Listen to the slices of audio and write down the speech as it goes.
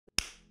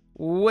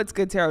What's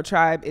good, Tarot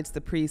Tribe? It's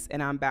the Priest,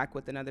 and I'm back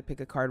with another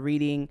pick a card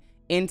reading.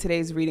 In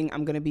today's reading,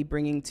 I'm going to be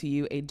bringing to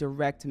you a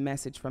direct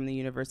message from the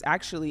universe.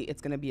 Actually,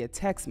 it's going to be a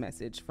text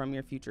message from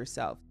your future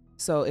self.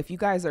 So if you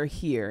guys are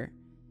here,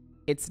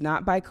 it's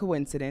not by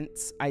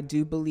coincidence. I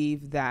do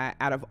believe that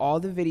out of all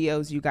the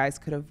videos you guys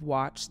could have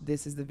watched,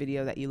 this is the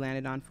video that you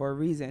landed on for a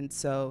reason.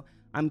 So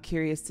I'm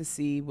curious to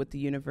see what the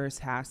universe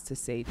has to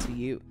say to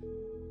you.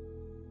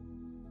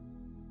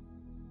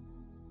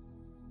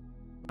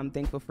 I'm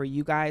thankful for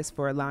you guys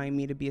for allowing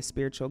me to be a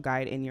spiritual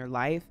guide in your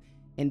life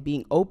and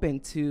being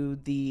open to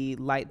the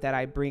light that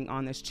I bring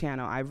on this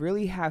channel. I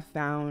really have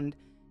found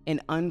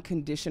an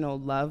unconditional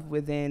love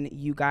within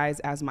you guys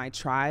as my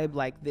tribe.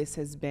 Like, this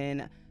has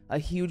been a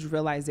huge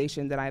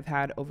realization that I've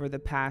had over the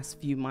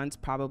past few months,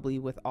 probably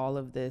with all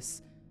of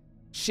this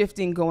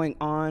shifting going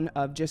on,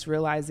 of just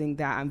realizing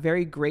that I'm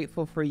very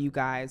grateful for you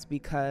guys,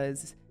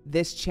 because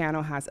this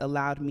channel has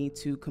allowed me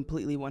to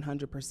completely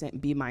 100%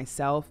 be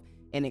myself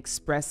and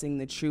expressing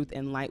the truth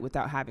and light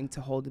without having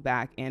to hold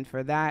back. And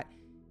for that,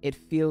 it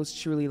feels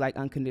truly like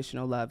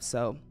unconditional love.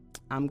 So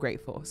I'm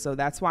grateful. So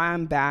that's why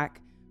I'm back.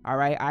 All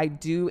right. I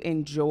do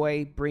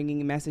enjoy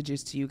bringing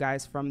messages to you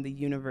guys from the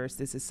universe.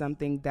 This is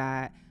something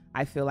that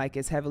I feel like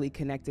is heavily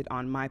connected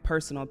on my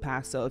personal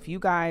path. So if you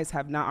guys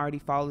have not already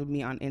followed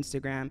me on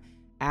Instagram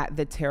at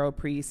the Tarot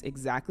Priest,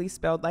 exactly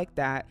spelled like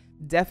that,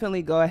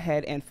 definitely go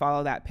ahead and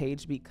follow that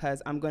page,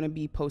 because I'm going to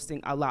be posting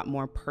a lot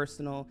more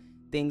personal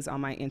things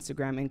on my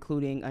Instagram,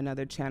 including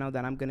another channel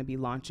that I'm going to be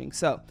launching.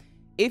 So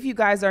if you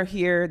guys are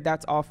here,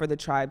 that's all for the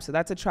tribe. So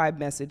that's a tribe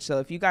message. So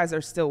if you guys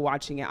are still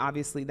watching it,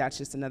 obviously that's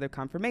just another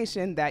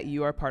confirmation that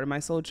you are part of my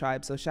soul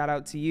tribe. So shout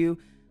out to you.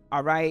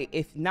 All right.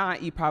 If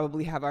not, you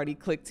probably have already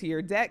clicked to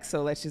your deck.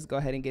 So let's just go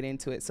ahead and get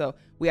into it. So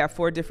we have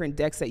 4 different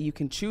decks that you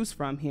can choose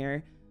from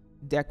here.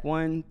 Deck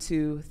 1,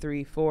 2,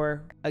 3,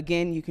 4.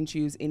 Again, you can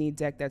choose any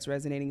deck that's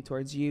resonating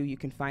towards you. You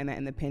can find that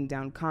in the pinned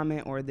down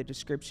comment or the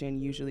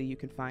description. Usually you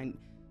can find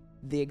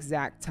the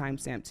exact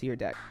timestamp to your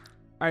deck.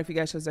 All right, if you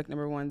guys chose deck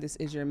number 1, this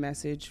is your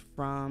message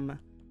from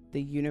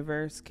the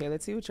universe. Okay,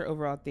 let's see what your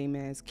overall theme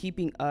is.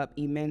 Keeping up,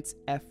 immense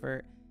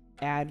effort,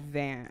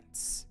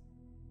 advance.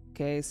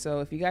 Okay, so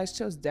if you guys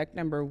chose deck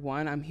number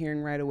 1, I'm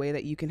hearing right away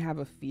that you can have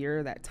a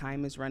fear that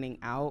time is running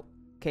out.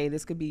 Okay,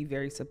 this could be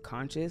very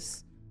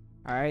subconscious.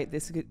 All right,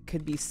 this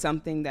could be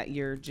something that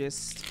you're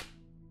just,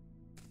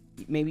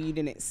 maybe you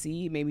didn't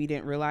see, maybe you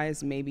didn't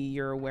realize, maybe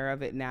you're aware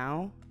of it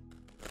now.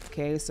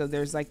 Okay, so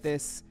there's like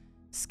this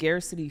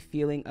scarcity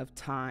feeling of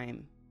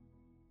time,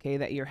 okay,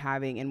 that you're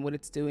having, and what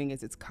it's doing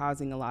is it's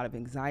causing a lot of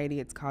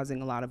anxiety, it's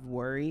causing a lot of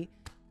worry.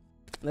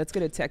 Let's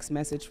get a text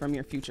message from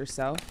your future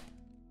self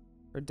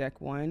for deck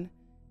 1.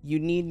 You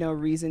need no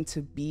reason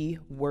to be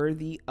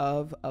worthy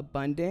of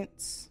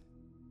abundance.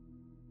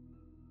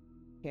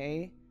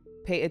 Okay,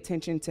 pay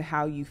attention to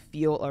how you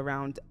feel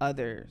around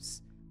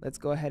others. Let's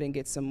go ahead and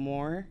get some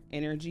more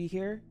energy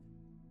here.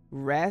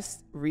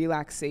 Rest,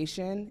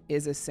 relaxation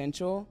is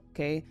essential.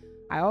 Okay,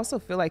 I also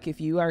feel like if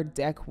you are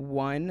deck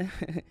 1,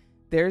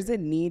 there's a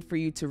need for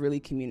you to really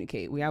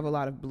communicate. We have a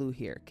lot of blue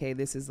here. Okay,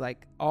 this is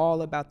like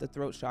all about the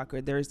throat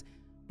chakra. There's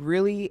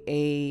really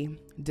a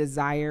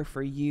desire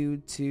for you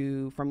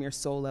to, from your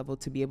soul level,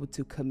 to be able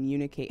to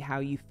communicate how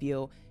you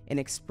feel and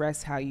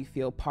express how you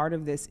feel. Part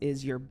of this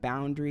is your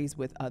boundaries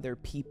with other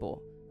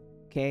people.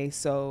 Okay,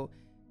 so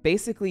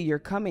basically you're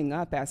coming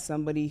up as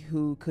somebody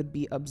who could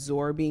be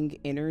absorbing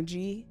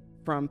energy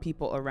from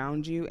people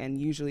around you, and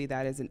usually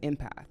that is an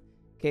empath.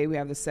 Okay, we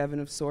have the 7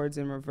 of Swords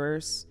in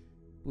reverse.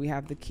 We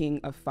have the King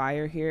of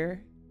Fire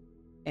here.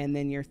 And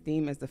then your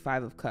theme is the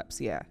 5 of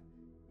Cups. Yeah.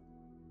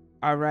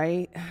 All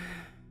right.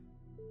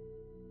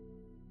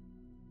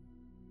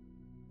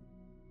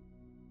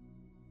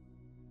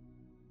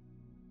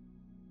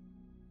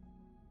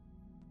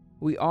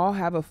 We all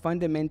have a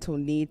fundamental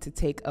need to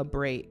take a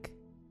break.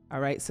 All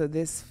right. So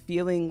this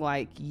feeling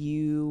like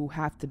you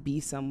have to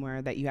be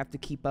somewhere, that you have to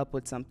keep up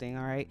with something.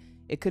 All right.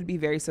 It could be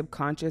very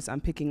subconscious.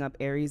 I'm picking up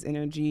Aries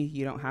energy.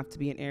 You don't have to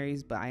be an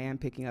Aries, but I am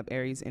picking up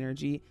Aries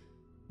energy.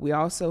 We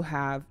also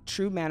have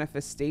true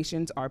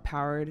manifestations are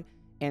powered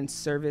and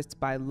serviced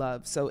by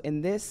love. So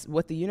in this,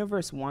 what the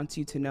universe wants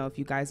you to know, if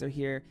you guys are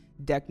here,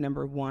 deck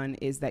number 1,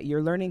 is that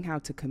you're learning how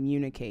to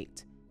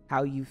communicate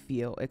how you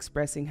feel,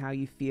 expressing how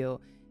you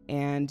feel.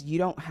 And you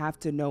don't have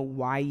to know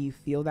why you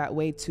feel that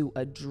way to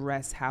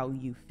address how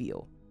you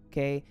feel.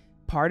 Okay.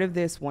 Part of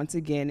this, once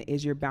again,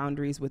 is your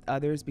boundaries with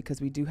others, because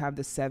we do have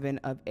the 7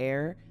 of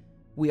Air.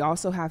 We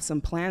also have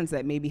some plans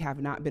that maybe have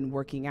not been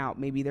working out.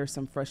 Maybe there's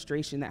some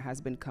frustration that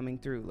has been coming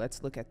through.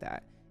 Let's look at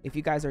that. If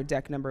you guys are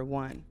deck number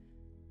 1,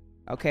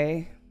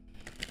 okay.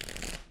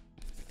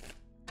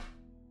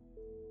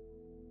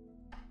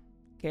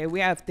 Okay, we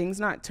have things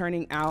not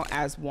turning out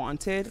as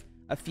wanted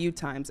a few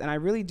times. And I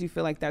really do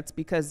feel like that's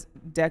because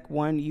deck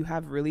 1, you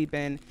have really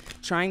been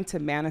trying to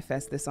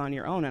manifest this on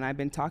your own. And I've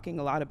been talking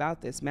a lot about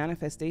this.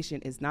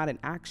 Manifestation is not an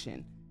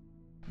action.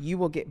 You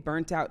will get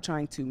burnt out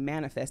trying to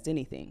manifest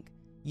anything.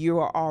 You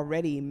are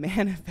already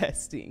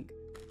manifesting.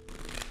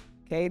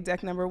 Okay,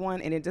 deck number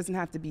 1, and it doesn't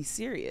have to be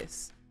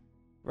serious.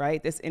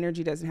 right? This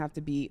energy doesn't have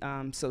to be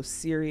so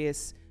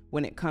serious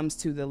when it comes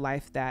to the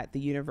life that the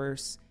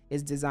universe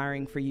is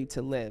desiring for you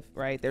to live,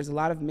 right? There's a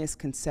lot of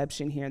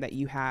misconception here that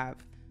you have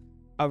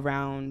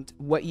around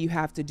what you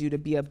have to do to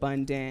be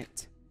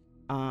abundant,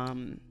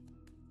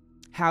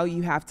 how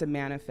you have to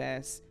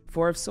manifest.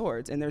 Four of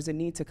Swords, and there's a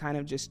need to kind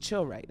of just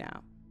chill right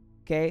now,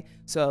 okay?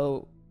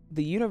 So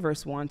the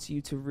universe wants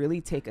you to really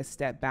take a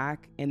step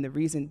back, and the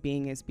reason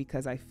being is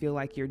because I feel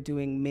like you're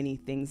doing many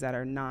things that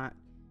are not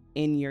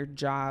in your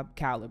job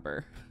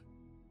caliber,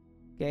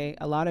 okay?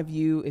 A lot of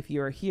you, if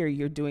you're here,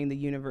 you're doing the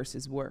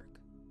universe's work,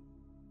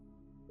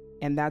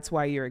 and that's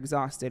why you're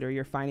exhausted, or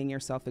you're finding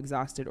yourself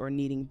exhausted or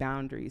needing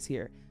boundaries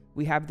here.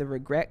 We have the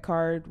regret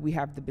card, we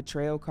have the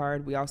betrayal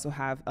card, we also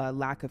have a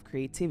lack of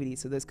creativity,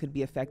 so this could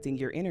be affecting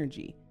your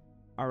energy.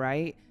 All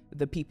right.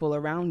 The people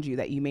around you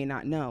that you may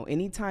not know.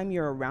 Anytime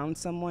you're around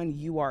someone,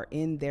 you are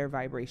in their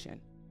vibration.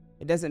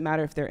 It doesn't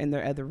matter if they're in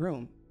their other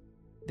room.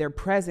 Their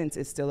presence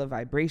is still a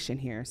vibration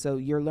here. So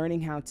you're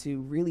learning how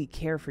to really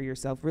care for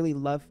yourself, really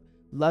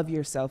love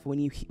yourself when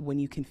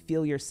you can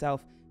feel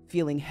yourself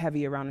feeling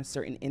heavy around a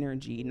certain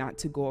energy, not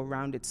to go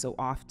around it so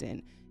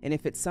often. And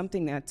if it's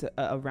something that's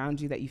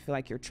around you that you feel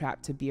like you're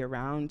trapped to be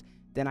around,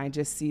 then I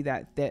just see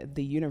that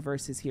the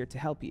universe is here to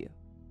help you.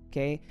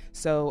 Okay.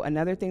 So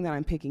another thing that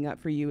I'm picking up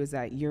for you is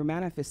that your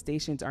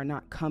manifestations are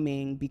not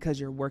coming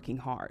because you're working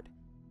hard.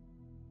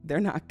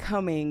 They're not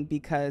coming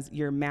because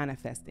you're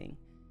manifesting.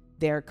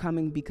 They're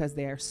coming because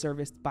they are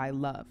serviced by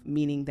love,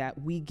 meaning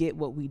that we get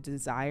what we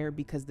desire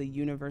because the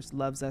universe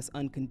loves us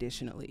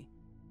unconditionally.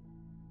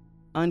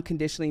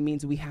 Unconditionally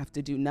means we have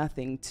to do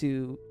nothing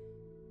to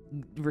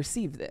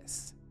receive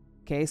this.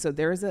 Okay. So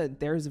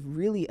there's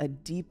really a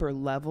deeper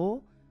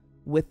level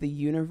with the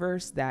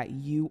universe that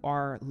you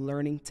are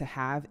learning to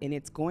have, and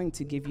it's going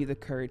to give you the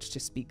courage to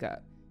speak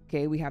up.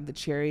 Okay, we have the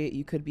Chariot.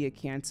 You could be a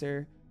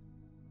Cancer.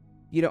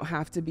 You don't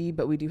have to be,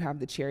 but we do have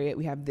the Chariot.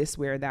 We have this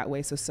way or that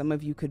way. So some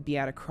of you could be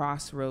at a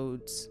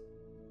crossroads,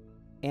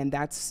 and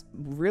that's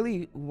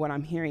really what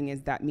I'm hearing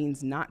is that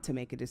means not to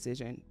make a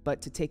decision,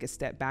 but to take a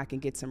step back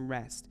and get some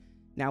rest.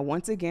 Now,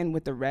 once again,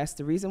 with the rest,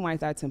 the reason why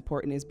that's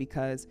important is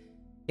because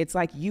it's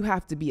like you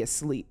have to be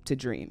asleep to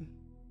dream,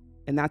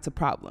 and that's a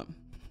problem.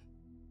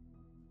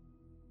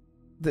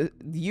 The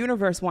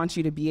universe wants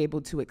you to be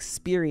able to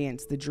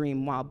experience the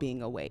dream while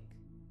being awake,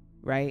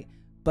 right?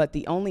 But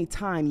the only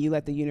time you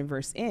let the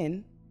universe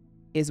in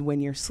is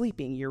when you're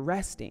sleeping, you're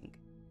resting.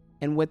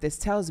 And what this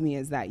tells me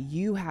is that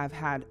you have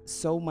had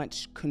so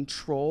much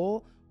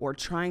control or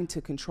trying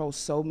to control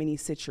so many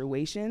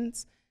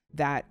situations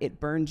that it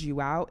burns you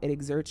out, it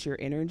exerts your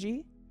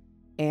energy.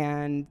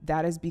 And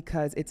that is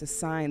because it's a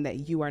sign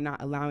that you are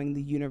not allowing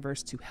the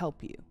universe to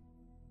help you,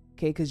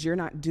 okay? Because you're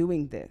not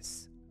doing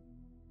this.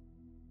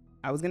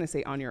 I was going to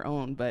say on your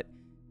own, but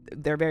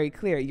they're very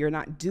clear. You're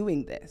not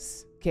doing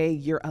this, okay?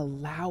 You're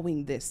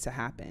allowing this to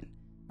happen,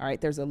 all right?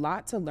 There's a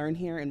lot to learn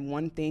here, and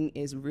one thing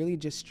is really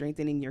just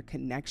strengthening your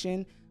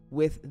connection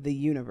with the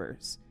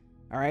universe,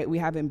 all right? We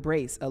have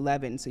Embrace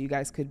 11, so you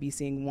guys could be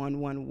seeing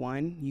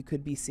 111. You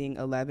could be seeing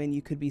 11.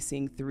 You could be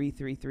seeing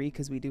 333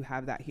 because we do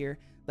have that here.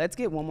 Let's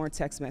get one more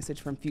text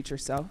message from Future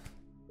Self.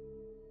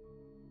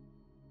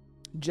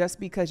 Just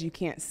because you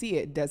can't see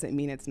it doesn't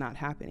mean it's not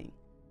happening.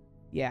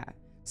 Yeah.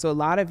 So a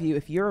lot of you,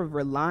 if you're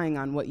relying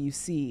on what you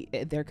see,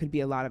 there could be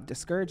a lot of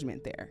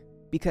discouragement there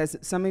because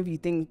some of you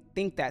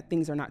think that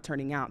things are not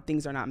turning out,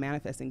 things are not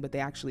manifesting, but they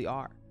actually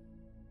are.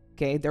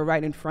 Okay, they're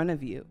right in front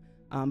of you.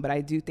 But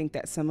I do think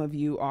that some of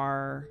you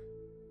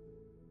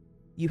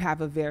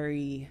have a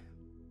very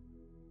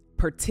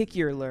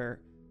particular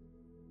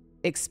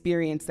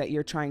experience that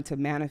you're trying to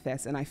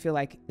manifest. And I feel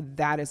like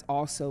that is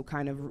also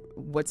kind of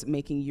what's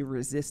making you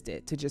resist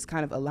it, to just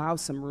kind of allow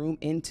some room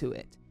into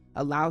it.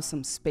 Allow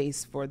some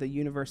space for the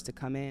universe to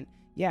come in.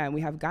 Yeah, and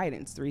we have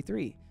guidance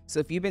 3-3. So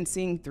if you've been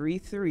seeing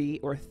 3-3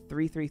 or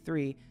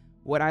 3-3-3,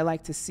 what I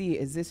like to see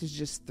is this is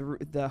just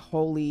the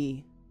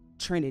Holy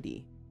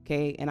Trinity,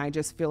 okay? And I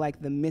just feel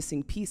like the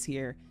missing piece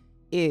here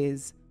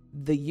is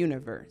the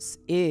universe,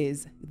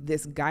 is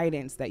this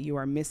guidance that you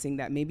are missing,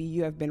 that maybe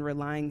you have been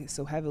relying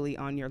so heavily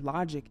on your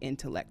logic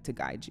intellect to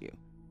guide you.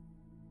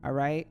 All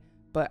right?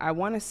 But I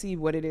want to see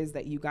what it is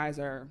that you guys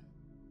are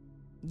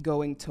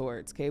going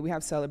towards. Okay, we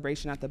have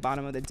Celebration at the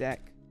bottom of the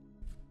deck.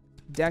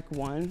 Deck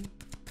 1,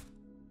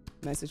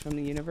 message from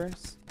the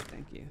universe.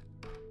 Thank you.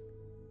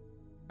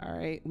 All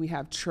right, we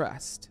have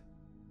Trust.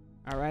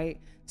 All right,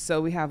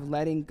 so we have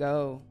Letting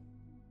Go.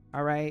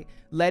 All right,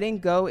 letting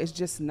go is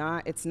just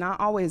it's not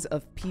always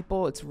of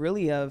people. It's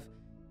really of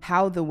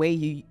how the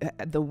way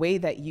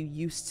that you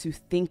used to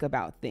think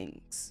about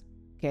things.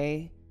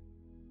 Okay,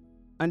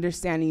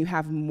 understanding you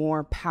have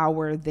more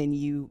power than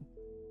you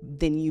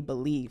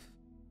believe.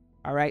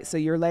 All right. So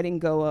you're letting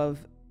go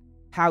of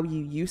how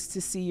you used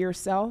to see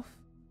yourself.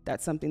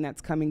 That's something that's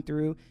coming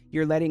through.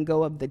 You're letting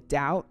go of the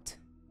doubt,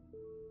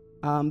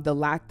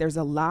 there's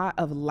a lot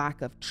of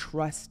lack of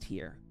trust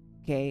here.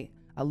 Okay.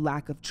 A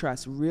lack of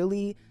trust,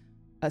 really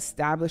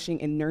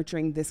establishing and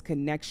nurturing this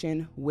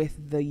connection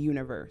with the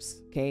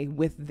universe, okay,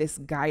 with this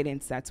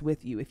guidance that's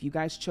with you. If you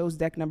guys chose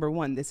deck number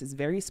 1, this is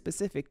very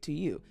specific to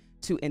you,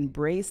 to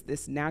embrace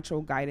this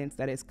natural guidance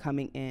that is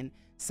coming in.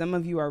 Some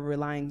of you are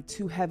relying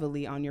too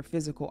heavily on your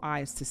physical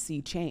eyes to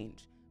see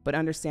change, but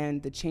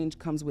understand the change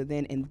comes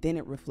within and then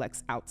it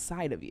reflects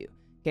outside of you.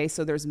 Okay,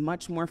 so there's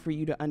much more for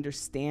you to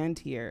understand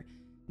here.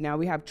 Now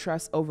we have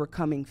trust,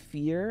 overcoming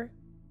fear,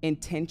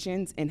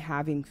 intentions, and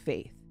having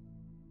faith.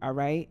 All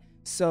right.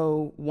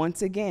 So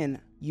once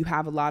again, you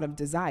have a lot of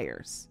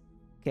desires.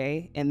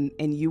 Okay. And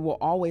you will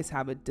always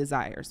have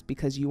desires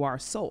because you are a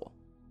soul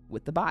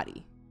with the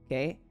body.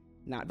 Okay.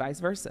 Not vice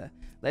versa.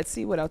 Let's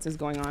see what else is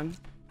going on.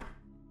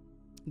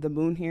 The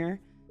moon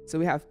here. So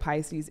we have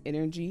Pisces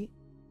energy.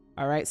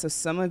 All right. So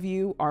some of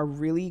you are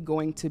really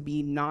going to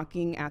be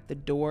knocking at the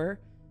door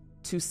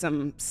to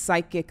some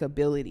psychic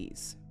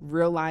abilities,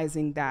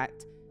 realizing that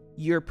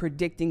you're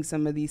predicting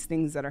some of these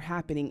things that are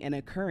happening and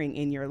occurring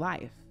in your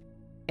life,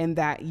 and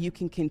that you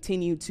can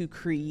continue to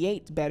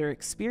create better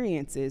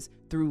experiences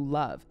through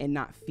love and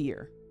not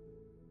fear.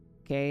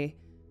 Okay.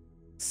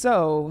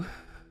 So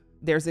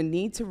there's a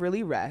need to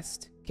really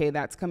rest. Okay.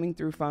 That's coming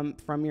through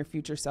from your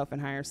future self and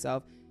higher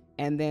self.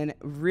 And then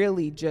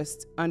really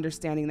just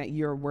understanding that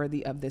you're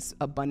worthy of this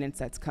abundance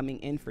that's coming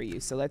in for you.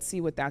 So let's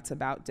see what that's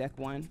about, deck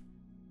 1.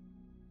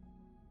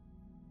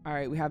 All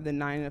right, we have the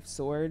 9 of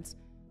Swords,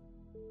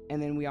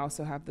 and then we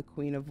also have the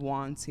Queen of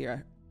Wands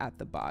here at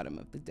the bottom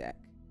of the deck,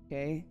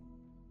 okay?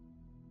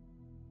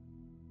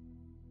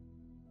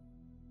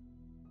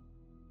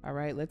 All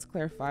right, let's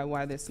clarify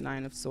why this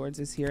 9 of Swords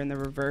is here in the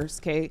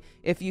reverse, okay?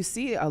 If you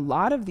see a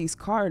lot of these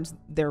cards,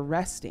 they're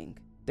resting.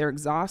 They're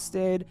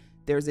exhausted.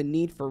 There's a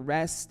need for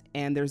rest,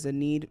 and there's a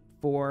need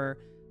for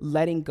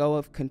letting go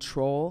of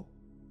control,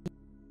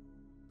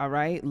 all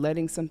right?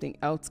 Letting something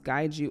else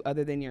guide you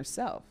other than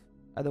yourself.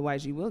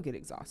 Otherwise, you will get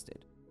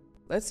exhausted.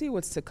 Let's see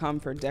what's to come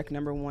for deck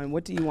number 1.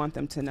 What do you want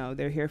them to know?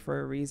 They're here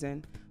for a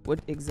reason.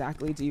 What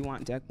exactly do you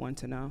want deck 1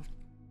 to know?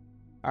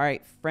 All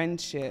right,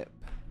 friendship.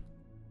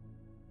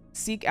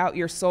 Seek out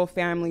your soul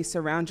family.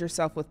 Surround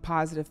yourself with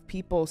positive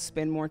people.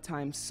 Spend more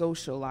time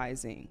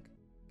socializing.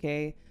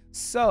 Okay,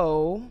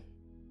 so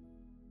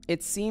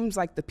it seems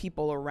like the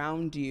people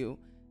around you,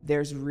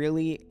 there's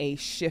really a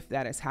shift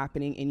that is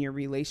happening in your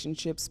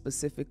relationships,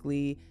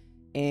 specifically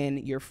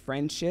in your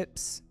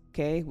friendships.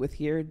 Okay, with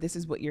here, this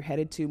is what you're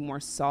headed to, more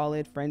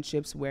solid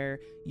friendships where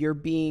you're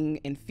being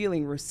and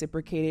feeling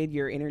reciprocated.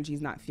 Your energy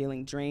is not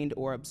feeling drained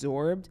or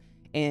absorbed.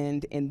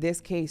 And in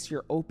this case,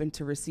 you're open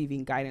to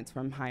receiving guidance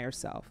from higher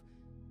self.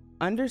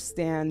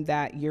 Understand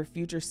that your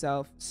future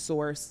self,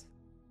 source,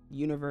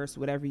 universe,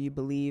 whatever you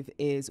believe,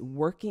 is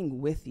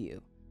working with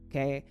you.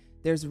 Okay,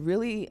 there's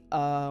really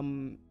a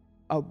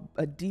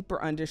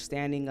deeper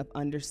understanding of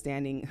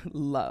understanding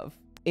love.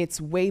 It's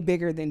way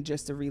bigger than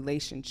just a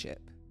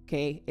relationship.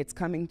 Okay, it's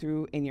coming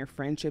through in your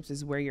friendships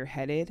is where you're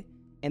headed.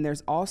 And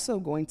there's also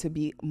going to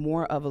be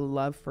more of a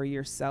love for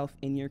yourself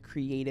in your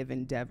creative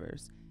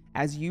endeavors.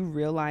 As you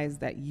realize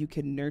that you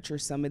can nurture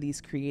some of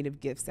these creative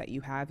gifts that you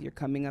have, you're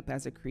coming up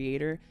as a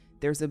creator,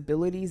 there's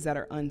abilities that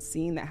are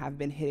unseen that have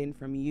been hidden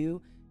from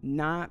you,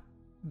 not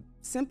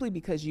simply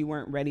because you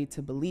weren't ready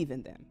to believe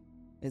in them,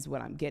 is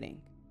what I'm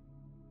getting.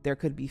 There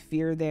could be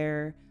fear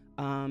there,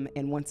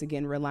 and once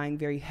again, relying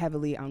very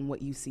heavily on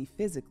what you see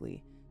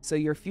physically. So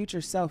your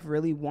future self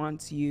really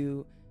wants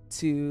you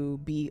to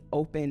be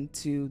open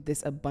to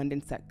this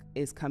abundance that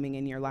is coming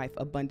in your life,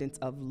 abundance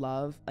of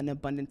love, an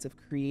abundance of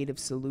creative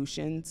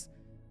solutions,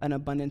 an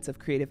abundance of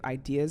creative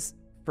ideas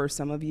for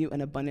some of you,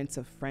 an abundance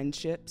of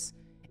friendships.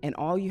 And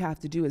all you have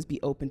to do is be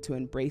open to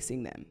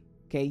embracing them.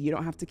 Okay, you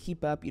don't have to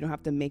keep up. You don't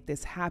have to make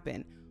this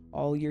happen.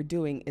 All you're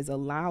doing is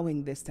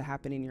allowing this to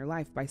happen in your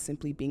life by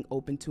simply being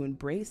open to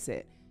embrace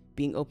it.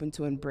 Being open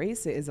to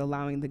embrace it is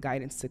allowing the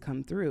guidance to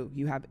come through.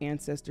 You have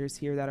ancestors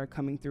here that are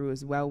coming through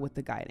as well with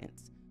the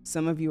guidance.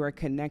 Some of you are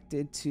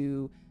connected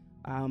to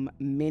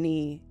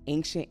many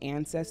ancient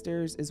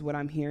ancestors is what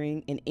I'm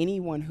hearing, and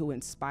anyone who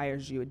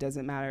inspires you. It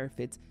doesn't matter if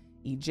it's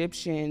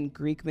Egyptian,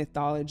 Greek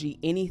mythology,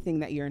 anything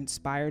that you're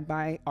inspired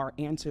by are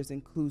answers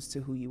and clues to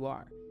who you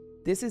are.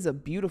 This is a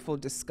beautiful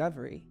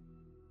discovery.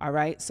 All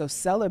right. So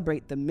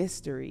celebrate the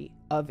mystery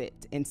of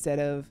it instead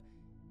of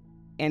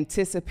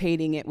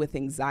anticipating it with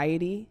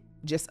anxiety,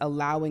 just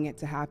allowing it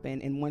to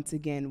happen. And once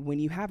again, when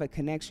you have a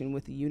connection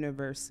with the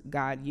universe,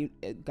 God,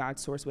 God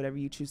source, whatever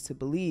you choose to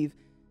believe,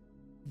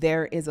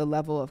 there is a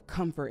level of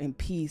comfort and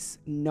peace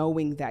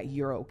knowing that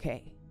you're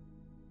okay,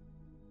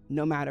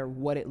 no matter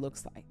what it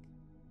looks like.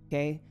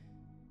 Okay.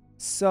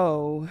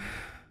 So,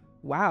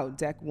 wow,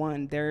 deck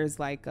 1, there's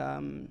like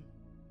a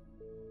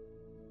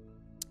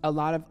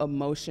lot of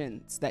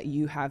emotions that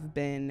you have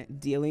been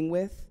dealing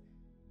with.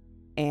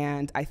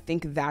 And I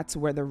think that's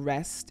where the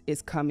rest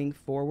is coming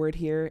forward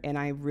here. And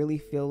I really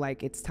feel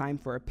like it's time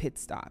for a pit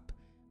stop.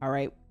 All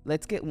right,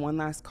 let's get one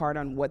last card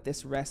on what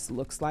this rest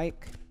looks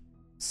like.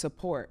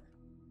 Support.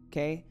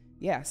 Okay.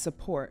 Yeah,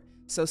 support.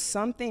 So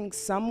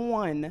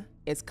someone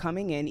is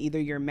coming in, either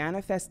you're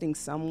manifesting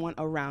someone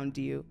around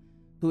you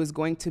who is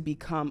going to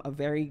become a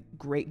very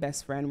great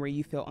best friend where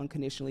you feel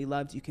unconditionally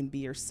loved. You can be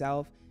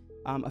yourself.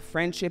 A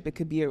friendship, it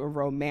could be a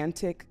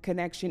romantic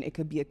connection. It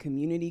could be a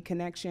community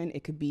connection.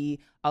 It could be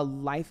a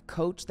life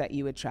coach that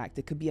you attract.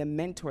 It could be a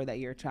mentor that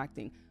you're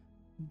attracting.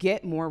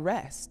 Get more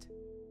rest.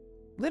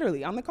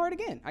 Literally on the card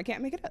again. I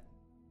can't make it up.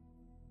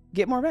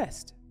 Get more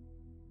rest.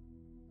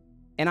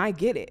 And I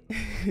get it.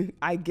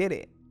 I get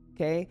it.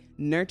 Okay.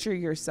 Nurture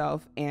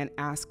yourself and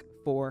ask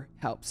for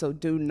help. So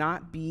do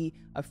not be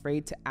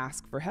afraid to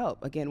ask for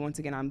help. Again, once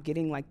again, I'm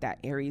getting like that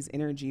Aries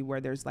energy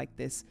where there's like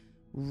this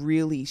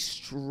really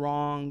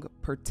strong,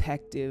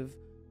 protective,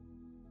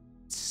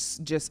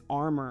 just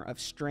armor of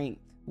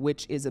strength,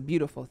 which is a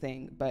beautiful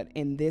thing. But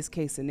in this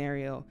case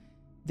scenario,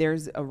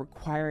 there's a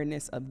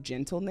requiredness of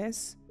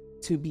gentleness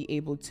to be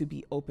able to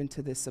be open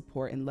to this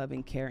support and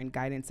loving care and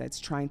guidance that's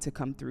trying to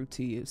come through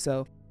to you.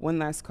 So one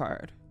last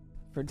card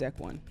for deck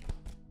 1.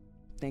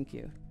 Thank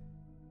you.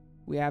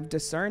 We have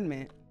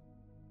discernment.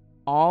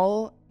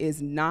 All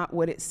is not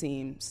what it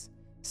seems.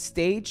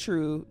 Stay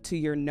true to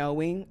your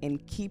knowing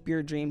and keep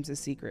your dreams a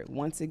secret.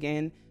 Once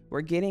again,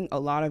 we're getting a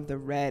lot of the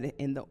red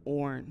and the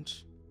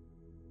orange.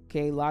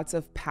 Okay, lots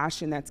of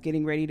passion that's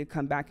getting ready to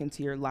come back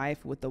into your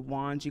life with the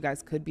wands. You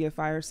guys could be a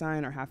fire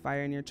sign or have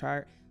fire in your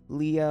chart.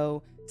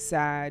 Leo,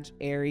 Sag,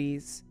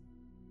 Aries,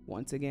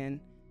 once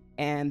again.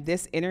 And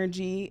this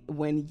energy,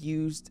 when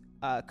used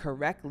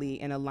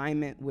correctly in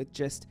alignment with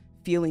just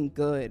feeling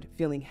good,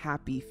 feeling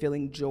happy,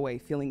 feeling joy,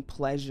 feeling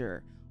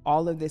pleasure,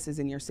 all of this is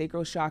in your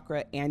sacral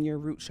chakra and your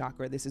root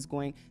chakra. This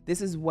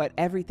is what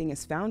everything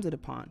is founded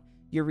upon.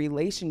 Your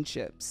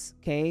relationships,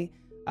 okay,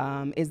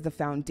 is the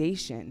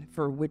foundation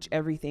for which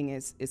everything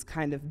is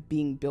kind of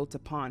being built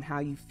upon, how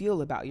you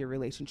feel about your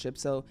relationship.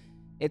 So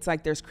it's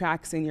like there's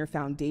cracks in your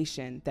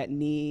foundation that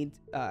need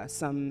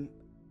some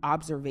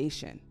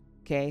observation,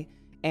 okay?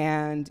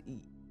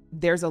 And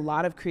there's a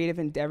lot of creative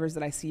endeavors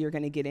that I see you're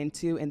going to get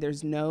into, and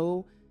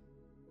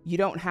you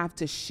don't have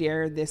to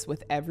share this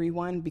with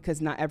everyone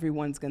because not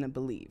everyone's going to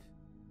believe.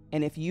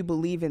 And if you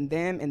believe in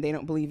them and they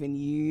don't believe in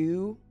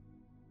you,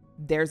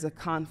 there's a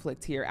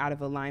conflict here out of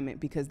alignment,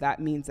 because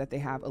that means that they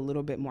have a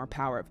little bit more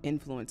power of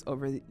influence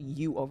over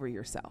you, over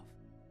yourself.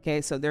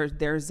 Okay, so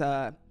there's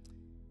a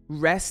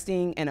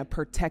resting and a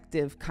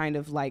protective kind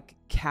of like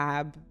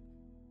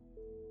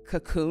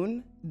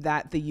cocoon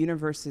that the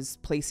universe is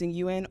placing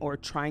you in, or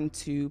trying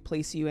to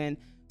place you in,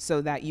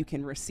 so that you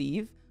can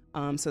receive.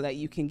 So that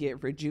you can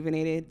get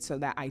rejuvenated, so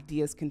that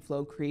ideas can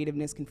flow,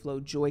 creativeness can flow,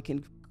 joy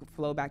can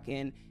flow back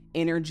in,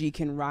 energy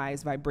can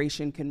rise,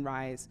 vibration can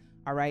rise.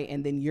 All right.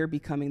 And then you're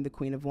becoming the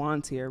Queen of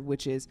Wands here,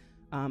 which is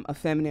a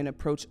feminine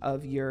approach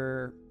of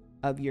your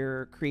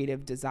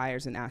creative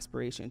desires and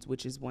aspirations,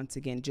 which is once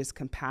again just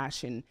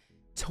compassion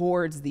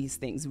towards these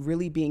things,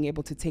 really being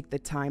able to take the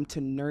time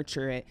to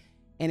nurture it.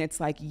 And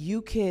it's like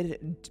you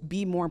could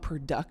be more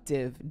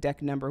productive,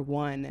 deck number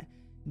 1,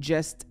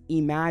 just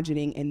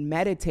imagining and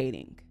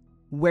meditating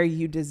where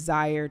you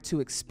desire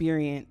to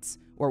experience,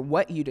 or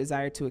what you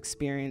desire to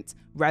experience,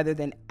 rather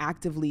than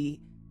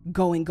actively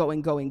going,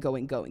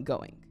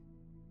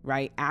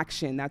 right?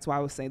 Action. That's why I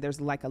was saying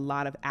there's like a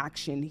lot of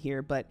action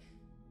here, but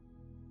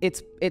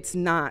it's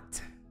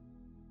not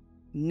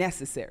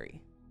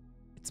necessary.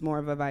 It's more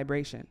of a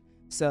vibration.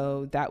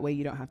 So that way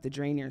you don't have to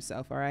drain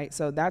yourself. All right.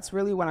 So that's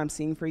really what I'm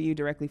seeing for you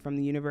directly from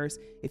the universe.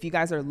 If you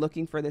guys are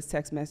looking for this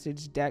text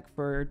message deck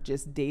for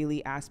just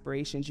daily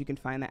aspirations, you can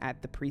find that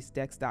at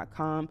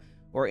thepriestdecks.com,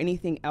 or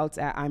anything else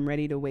at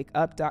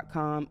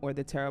imreadytowakeup.com or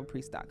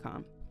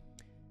thetarotpriest.com,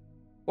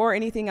 or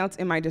anything else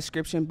in my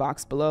description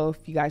box below.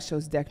 If you guys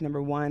chose deck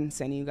number 1,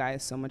 sending you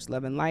guys so much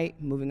love and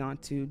light. Moving on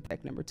to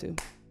deck number 2. All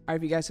right,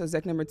 if you guys chose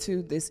deck number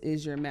 2, this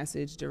is your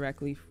message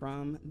directly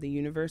from the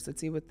universe.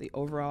 Let's see what the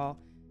overall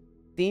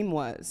theme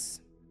was.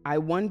 I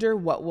wonder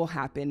what will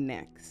happen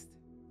next.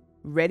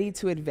 Ready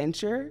to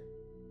adventure?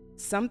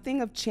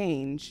 Something of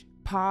change.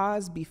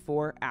 Pause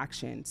before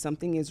action.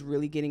 Something is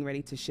really getting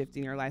ready to shift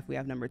in your life. We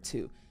have number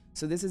 2.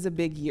 So this is a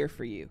big year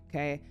for you.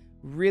 Okay.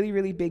 Really,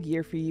 really big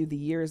year for you. The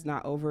year is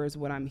not over is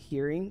what I'm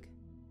hearing.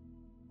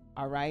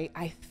 All right.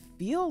 I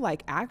feel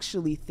like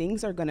actually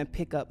things are going to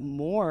pick up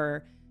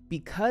more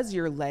because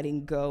you're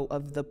letting go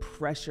of the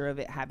pressure of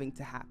it having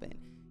to happen.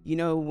 You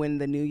know, when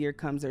the new year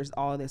comes, there's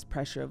all this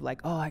pressure of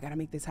like, oh, I got to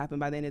make this happen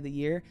by the end of the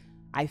year.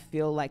 I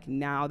feel like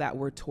now that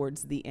we're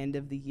towards the end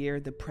of the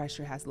year, the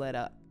pressure has let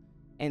up.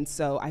 And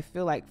so I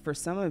feel like for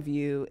some of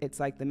you, it's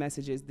like the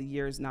message is the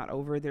year is not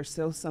over. There's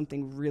still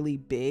something really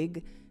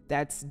big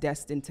that's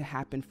destined to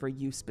happen for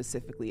you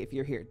specifically. If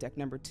you're here at deck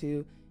number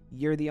 2,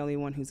 you're the only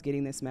one who's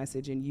getting this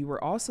message, and you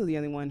were also the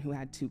only one who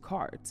had 2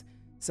 cards.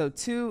 So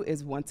 2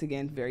 is once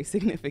again very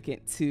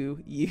significant to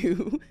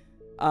you.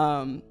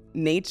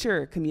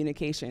 Nature,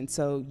 communication.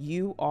 So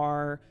you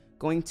are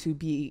going to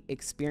be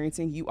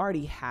experiencing, you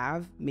already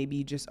have, maybe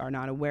you just are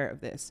not aware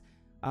of this,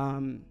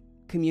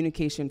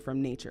 communication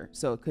from nature.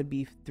 So it could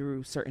be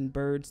through certain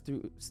birds,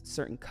 through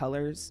certain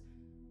colors.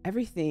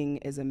 Everything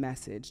is a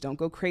message. Don't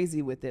go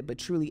crazy with it, but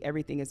truly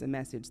everything is a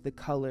message. The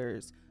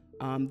colors,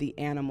 the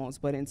animals,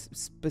 but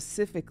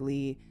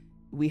specifically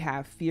We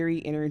have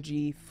fairy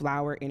energy,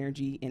 flower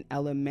energy, and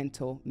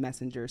elemental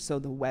messengers. So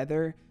the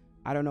weather,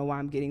 I don't know why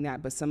I'm getting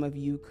that, but some of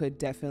you could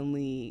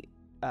definitely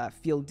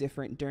feel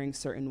different during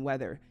certain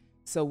weather.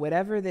 So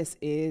whatever this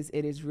is,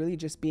 it is really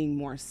just being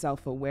more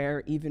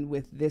self-aware. Even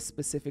with this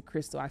specific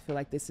crystal, I feel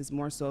like this is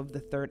more so of the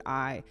third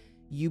eye,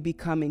 you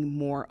becoming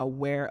more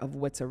aware of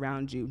what's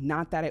around you.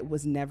 Not that it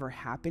was never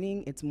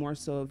happening. It's more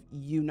so of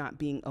you not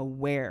being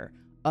aware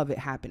of it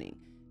happening.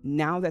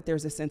 Now that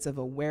there's a sense of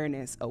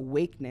awareness,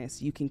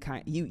 awakeness, you can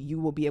you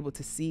will be able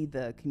to see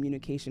the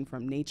communication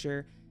from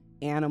nature,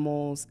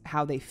 animals,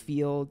 how they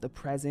feel, the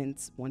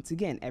presence. Once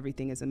again,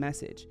 everything is a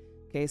message.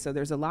 Okay, so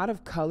there's a lot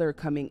of color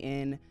coming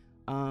in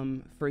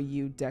for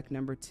you, deck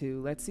number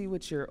 2. Let's see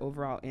what your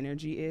overall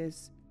energy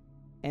is,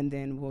 and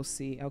then we'll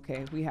see.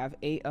 Okay, we have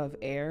 8 of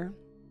air,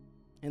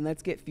 and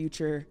let's get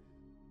future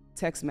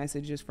text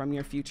messages from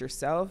your future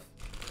self.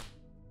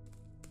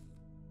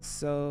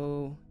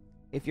 So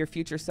if your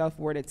future self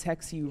were to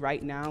text you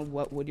right now,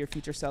 what would your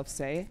future self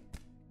say?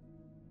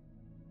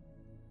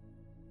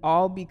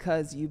 All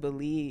because you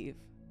believe.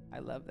 I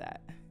love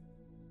that.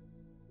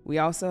 We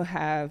also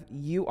have,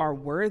 you are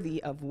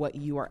worthy of what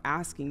you are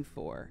asking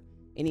for.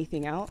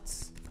 Anything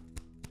else?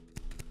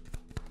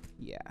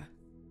 Yeah.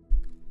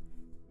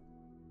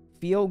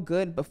 Feel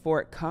good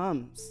before it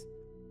comes.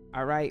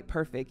 All right,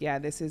 perfect. Yeah,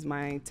 this is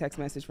my text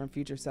message from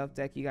future self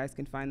deck. You guys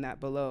can find that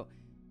below.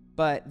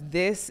 But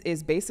this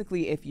is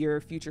basically if your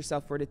future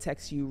self were to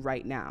text you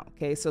right now.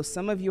 Okay, so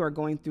some of you are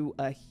going through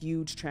a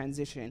huge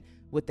transition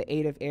with the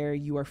 8 of air.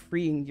 You are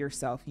freeing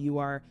yourself. You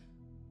are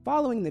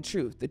following the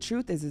truth. The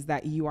truth is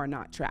that you are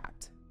not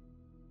trapped.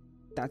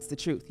 That's the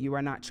truth. You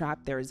are not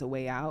trapped. There is a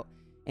way out.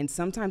 And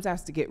sometimes it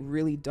has to get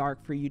really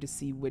dark for you to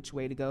see which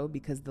way to go,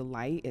 because the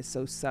light is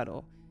so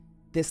subtle.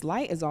 This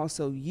light is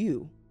also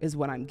you, is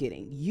what I'm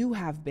getting. You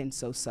have been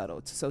so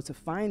subtle. So to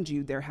find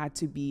you, there had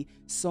to be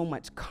so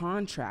much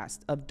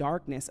contrast of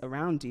darkness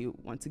around you.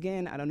 Once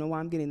again, I don't know why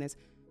I'm getting this.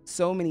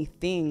 So many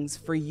things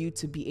for you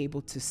to be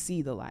able to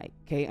see the light.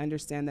 Okay,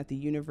 understand that the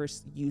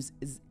universe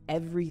uses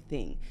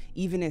everything,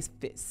 even if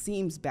it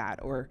seems bad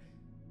or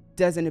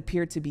doesn't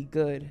appear to be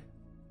good,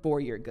 for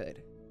your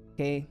good.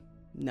 Okay,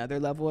 another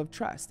level of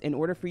trust. In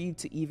order for you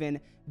to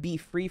even be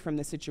free from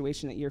the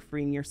situation that you're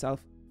freeing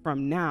yourself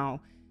from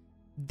now,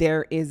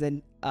 there is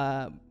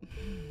a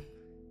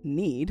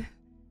need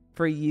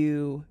for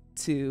you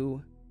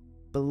to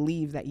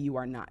believe that you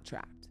are not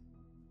trapped,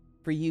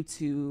 for you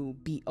to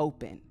be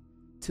open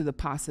to the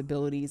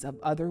possibilities of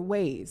other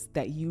ways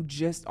that you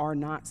just are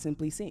not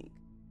simply seeing.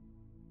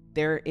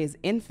 There is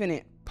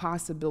infinite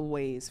possible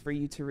ways for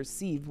you to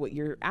receive what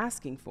you're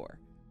asking for,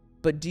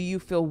 but do you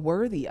feel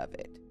worthy of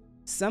it?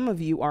 Some of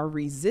you are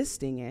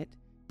resisting it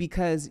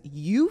because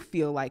you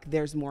feel like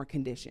there's more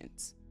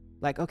conditions.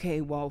 Like, okay,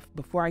 well,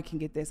 before I can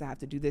get this, I have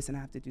to do this and I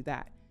have to do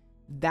that.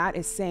 That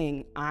is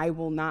saying,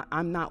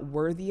 I'm not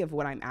worthy of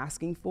what I'm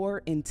asking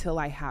for until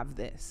I have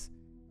this.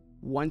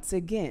 Once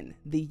again,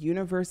 the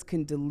universe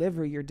can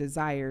deliver your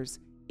desires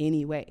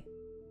anyway.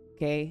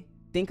 Okay?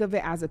 Think of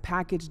it as a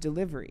package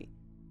delivery.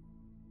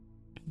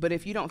 But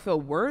if you don't feel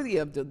worthy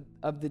of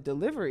the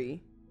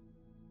delivery,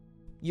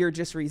 you're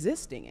just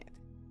resisting it.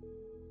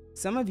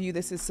 Some of you,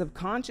 this is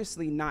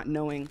subconsciously not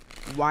knowing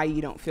why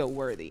you don't feel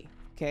worthy.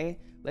 Okay?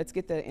 Let's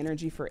get the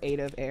energy for 8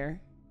 of air.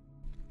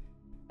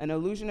 An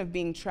illusion of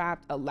being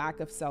trapped, a lack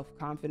of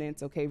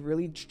self-confidence. Okay,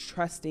 really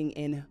trusting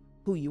in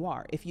who you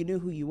are. If you knew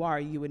who you are,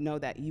 you would know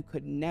that you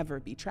could never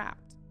be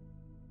trapped.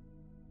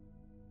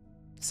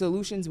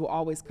 Solutions will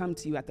always come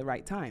to you at the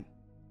right time.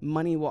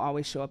 Money will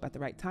always show up at the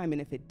right time. And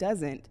if it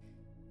doesn't,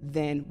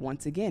 then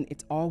once again,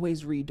 it's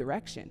always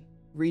redirection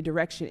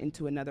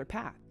into another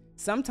path.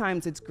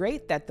 Sometimes it's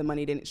great that the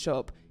money didn't show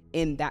up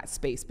in that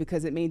space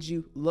because it made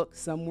you look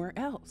somewhere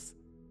else.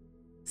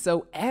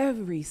 So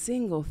every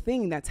single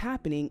thing that's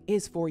happening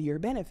is for your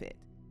benefit.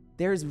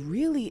 There's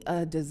really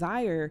a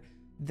desire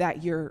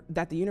that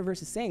the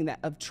universe is saying, that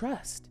of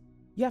trust.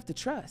 You have to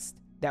trust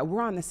that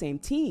we're on the same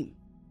team.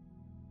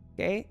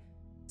 Okay?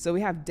 So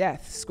we have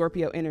death,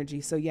 Scorpio energy.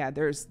 So yeah,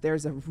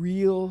 there's a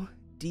real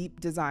deep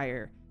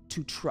desire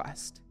to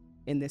trust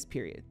in this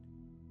period.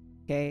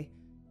 Okay?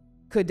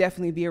 Could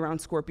definitely be around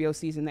Scorpio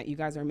season that you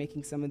guys are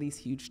making some of these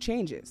huge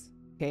changes.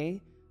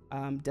 Okay?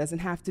 Doesn't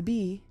have to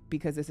be,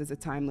 because this is a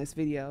timeless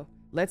video.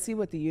 Let's see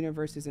what the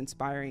universe is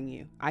inspiring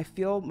you. I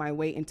feel my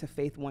way into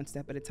faith one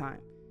step at a time.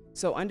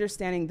 So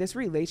understanding this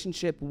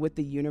relationship with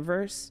the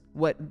universe,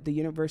 what the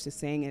universe is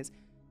saying is,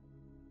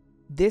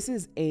 this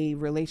is a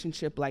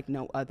relationship like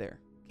no other.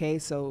 Okay,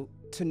 so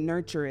to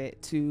nurture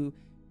it, to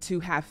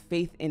have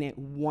faith in it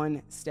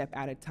one step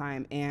at a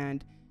time,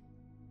 and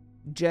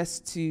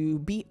just to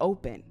be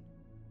open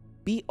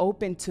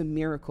to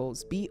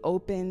miracles, be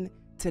open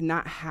to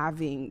not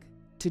having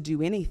to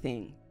do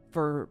anything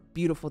for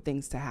beautiful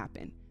things to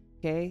happen.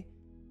 Okay,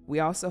 we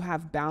also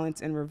have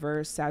balance in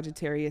reverse,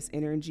 Sagittarius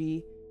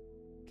energy.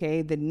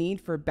 Okay, the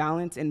need for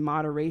balance and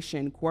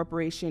moderation,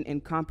 cooperation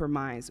and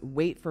compromise,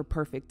 wait for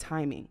perfect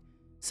timing.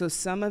 So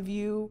some of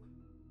you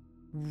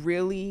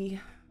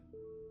really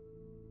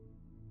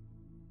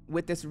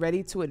with this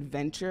ready to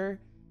adventure,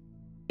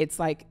 it's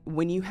like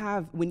when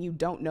you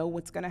don't know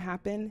what's going to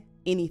happen,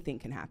 anything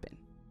can happen.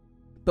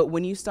 But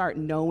when you start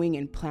knowing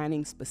and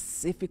planning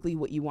specifically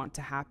what you want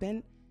to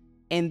happen,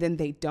 and then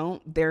they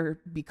don't, there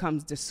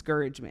becomes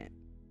discouragement.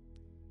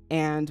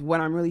 And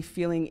what I'm really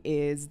feeling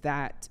is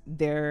that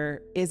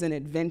there is an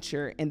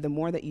adventure, and the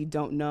more that you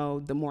don't know,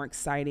 the more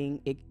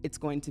exciting it's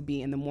going to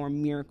be, and the more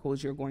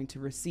miracles you're going to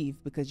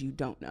receive because you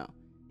don't know.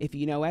 If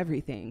you know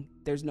everything,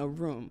 there's no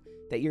room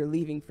that you're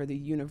leaving for the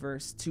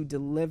universe to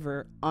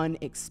deliver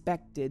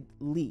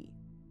unexpectedly.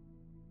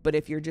 But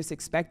if you're just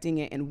expecting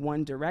it in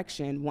one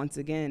direction, once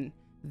again,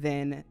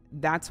 then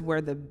that's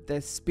where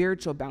the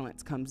spiritual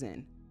balance comes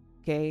in.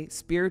 Okay,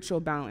 spiritual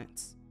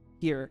balance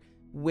here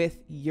with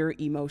your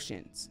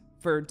emotions.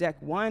 For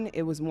deck 1,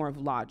 it was more of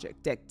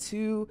logic. Deck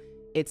 2,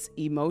 it's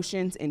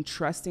emotions and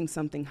trusting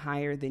something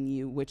higher than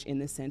you, which in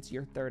the sense,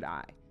 your third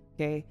eye.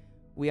 Okay,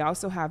 we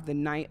also have the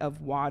Knight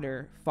of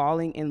Water,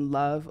 falling in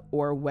love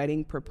or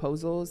wedding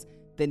proposals,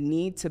 the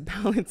need to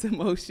balance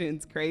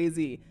emotions.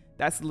 Crazy.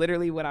 That's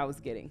literally what I was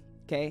getting.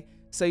 Okay,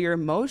 so your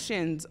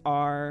emotions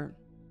are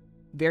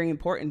very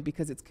important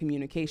because it's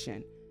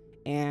communication.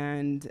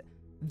 And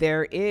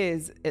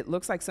it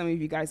looks like some of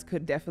you guys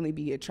could definitely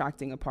be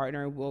attracting a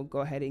partner. We'll go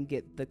ahead and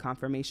get the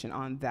confirmation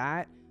on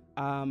that.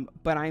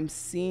 But I'm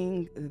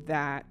seeing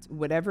that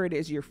whatever it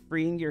is you're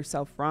freeing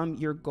yourself from,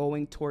 you're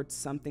going towards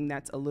something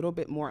that's a little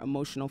bit more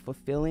emotional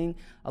fulfilling,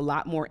 a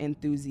lot more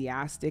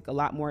enthusiastic, a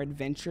lot more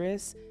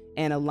adventurous,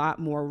 and a lot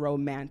more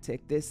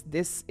romantic.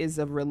 This is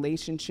a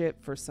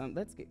relationship for some.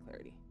 Let's get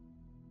clarity.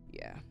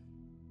 Yeah.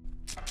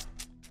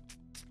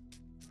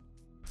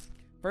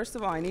 First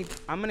of all, I'm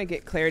going to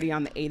get clarity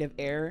on the 8 of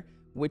Air,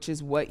 which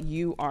is what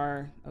you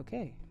are.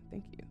 Okay,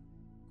 thank you.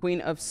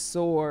 Queen of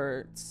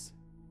Swords.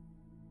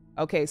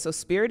 Okay, so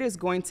Spirit is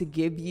going to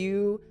give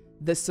you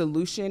the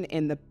solution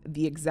and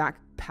the exact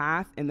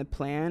path and the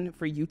plan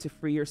for you to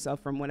free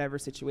yourself from whatever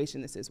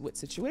situation this is. What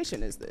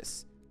situation is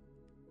this?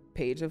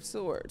 Page of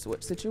Swords.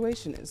 What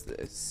situation is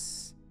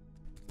this?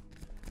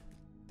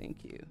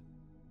 Thank you.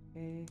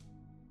 Okay.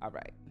 All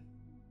right.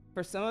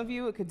 For some of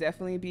you, it could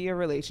definitely be a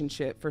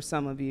relationship. For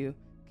some of you,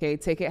 okay,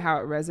 take it how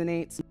it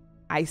resonates.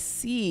 I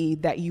see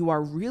that you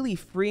are really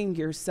freeing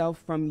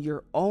yourself from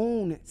your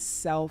own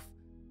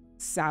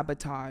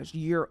self-sabotage,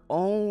 your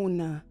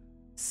own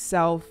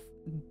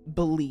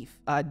self-belief,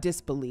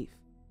 disbelief.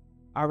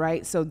 All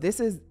right. So this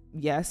is,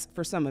 yes,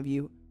 for some of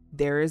you,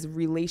 there is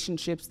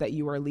relationships that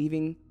you are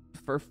leaving.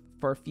 For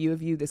a few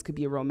of you, this could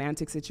be a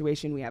romantic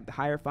situation. We have the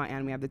Hierophant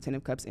and we have the 10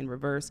 of Cups in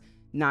reverse,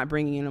 not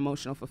bringing in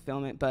emotional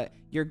fulfillment, but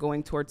you're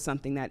going towards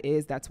something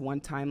that's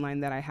one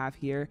timeline that I have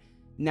here.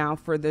 Now,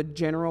 for the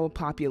general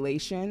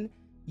population,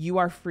 you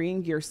are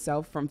freeing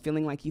yourself from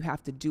feeling like you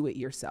have to do it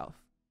yourself.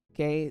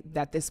 Okay,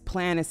 that this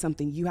plan is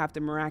something you have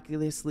to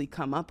miraculously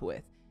come up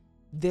with.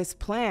 This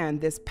plan,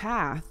 this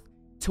path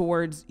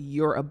towards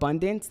your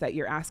abundance that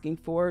you're asking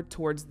for,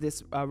 towards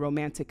this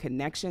romantic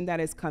connection that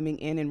is coming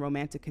in and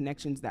romantic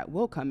connections that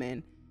will come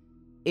in,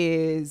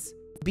 is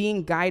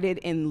being guided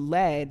and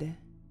led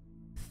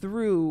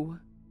through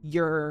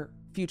your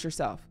future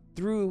self,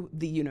 through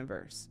the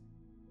universe.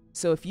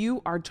 So if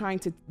you are trying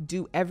to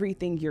do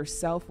everything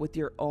yourself with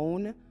your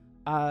own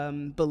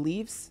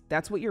beliefs,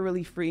 that's what you're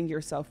really freeing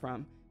yourself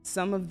from.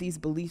 Some of these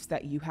beliefs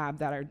that you have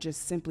that are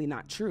just simply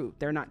not true.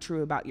 They're not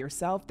true about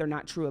yourself. They're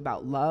not true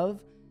about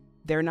love.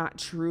 They're not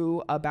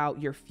true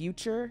about your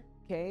future.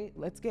 Okay,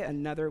 let's get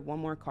one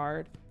more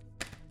card.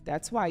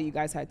 That's why you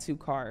guys had 2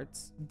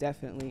 cards.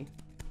 Definitely.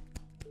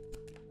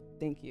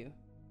 Thank you.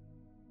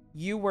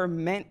 You were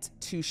meant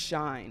to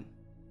shine.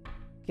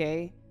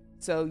 Okay,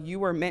 so you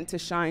were meant to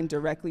shine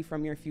directly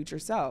from your future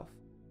self.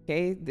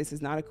 Okay, this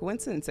is not a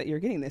coincidence that you're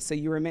getting this. So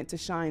you were meant to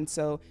shine.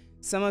 So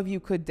some of you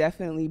could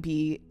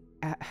definitely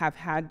have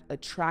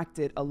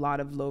attracted a lot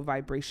of low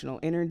vibrational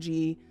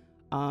energy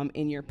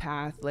in your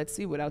path. Let's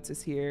see what else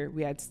is here.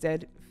 We had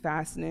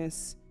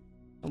steadfastness,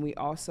 and we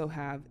also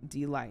have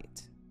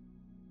delight.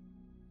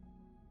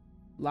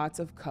 Lots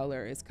of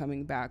color is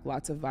coming back.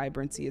 Lots of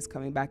vibrancy is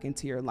coming back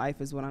into your life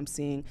is what I'm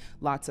seeing.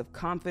 Lots of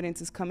confidence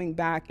is coming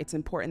back. It's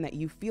important that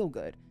you feel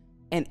good,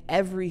 and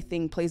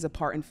everything plays a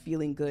part in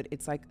feeling good.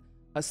 It's like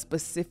a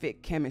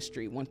specific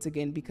chemistry, once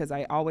again, because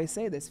I always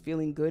say this,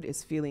 feeling good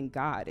is feeling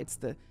God. It's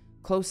the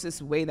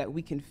closest way that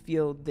we can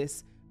feel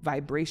this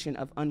vibration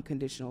of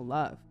unconditional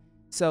love.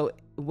 So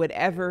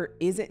whatever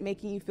isn't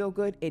making you feel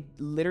good, it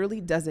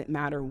literally doesn't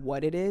matter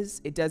what it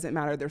is. It doesn't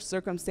matter the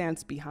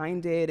circumstance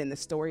behind it and the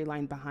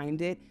storyline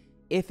behind it.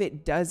 If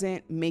it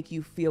doesn't make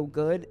you feel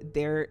good,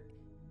 there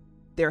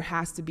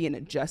has to be an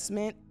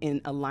adjustment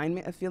in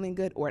alignment of feeling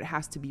good, or it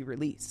has to be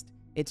released.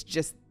 It's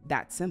just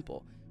that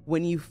simple.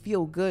 When you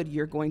feel good,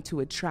 you're going to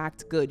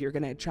attract good. You're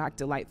going to attract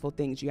delightful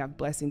things. You have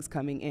blessings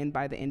coming in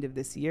by the end of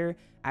this year,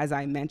 as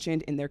I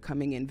mentioned, and they're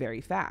coming in very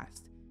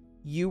fast.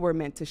 You were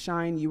meant to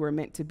shine. You were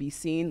meant to be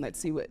seen. Let's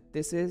see what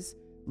this is.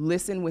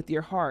 Listen with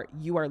your heart.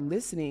 You are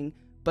listening,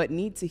 but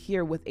need to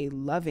hear with a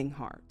loving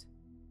heart.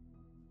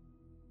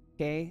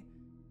 Okay.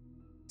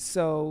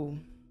 So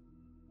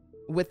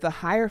with the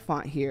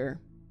Hierophant here,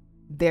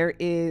 there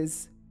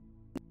is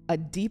a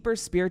deeper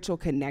spiritual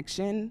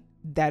connection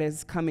that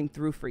is coming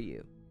through for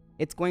you.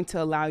 It's going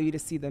to allow you to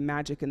see the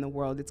magic in the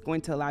world. It's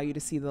going to allow you to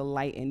see the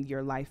light in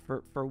your life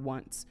for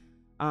once.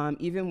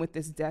 Even with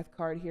this death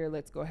card here,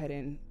 let's go ahead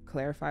and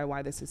clarify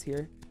why this is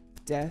here.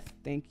 Death,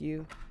 thank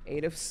you.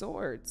 8 of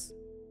Swords,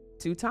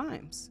 2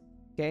 times,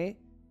 okay?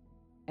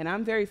 And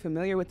I'm very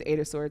familiar with the 8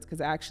 of Swords because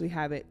I actually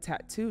have it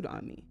tattooed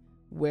on me,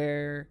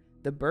 where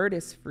the bird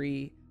is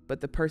free,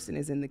 but the person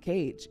is in the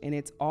cage. And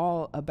it's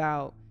all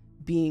about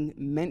being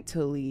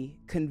mentally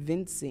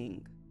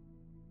convincing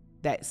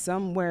that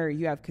somewhere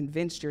you have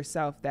convinced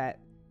yourself that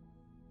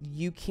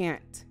you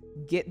can't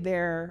get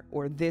there,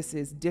 or this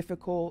is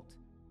difficult,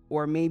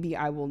 or maybe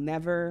I will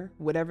never,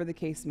 whatever the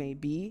case may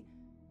be.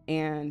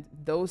 And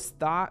those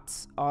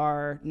thoughts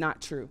are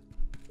not true.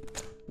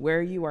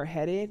 Where you are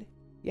headed,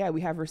 yeah,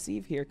 we have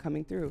receive here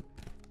coming through.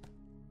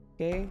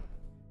 Okay,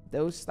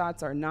 those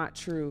thoughts are not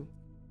true.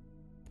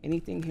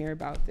 Anything here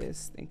about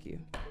this? Thank you.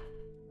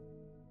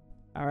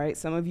 All right,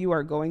 some of you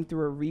are going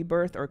through a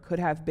rebirth or could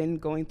have been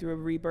going through a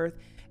rebirth.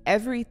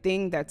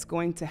 Everything that's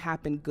going to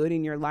happen good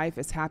in your life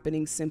is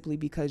happening simply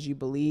because you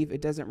believe.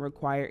 It doesn't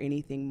require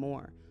anything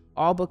more.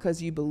 All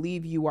because you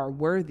believe you are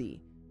worthy.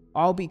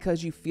 All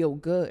because you feel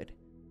good.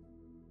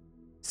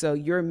 So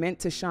you're meant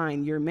to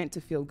shine. You're meant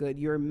to feel good.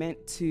 You're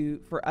meant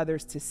for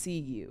others to see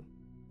you.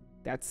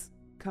 That's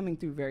coming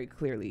through very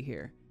clearly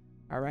here.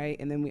 All right.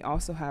 And then we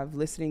also have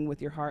listening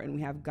with your heart, and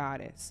we have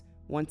Goddess.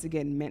 Once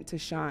again, meant to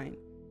shine.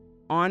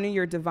 Honor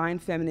your divine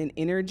feminine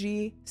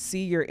energy.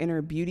 See your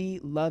inner beauty.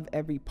 Love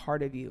every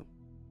part of you.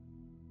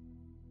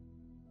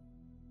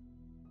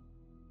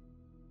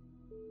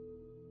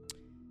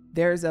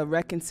 There's a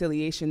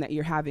reconciliation that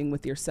you're having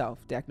with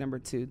yourself, deck number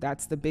 2.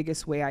 That's the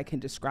biggest way I can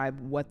describe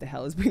what the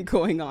hell has been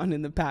going on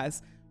in the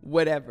past,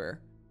 whatever,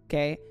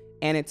 okay?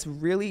 And it's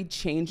really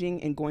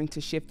changing and going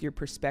to shift your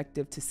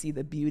perspective to see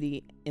the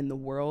beauty in the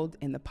world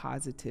and the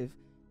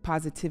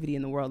positivity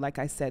in the world. Like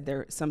I said,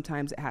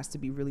 sometimes it has to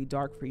be really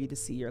dark for you to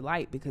see your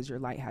light because your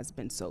light has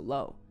been so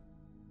low.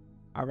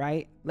 All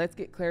right, let's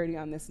get clarity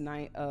on this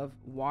Knight of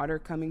Water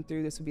coming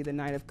through. This would be the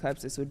Knight of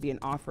Cups. This would be an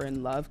offer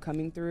in love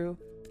coming through.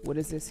 What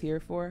is this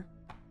here for?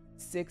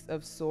 6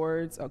 of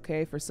Swords.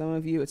 Okay, for some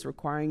of you, it's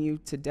requiring you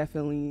to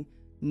definitely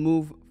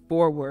move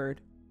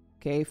forward,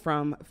 okay,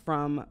 from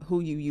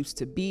who you used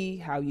to be,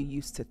 how you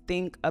used to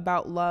think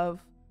about love.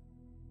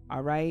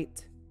 All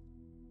right.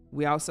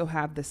 We also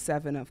have the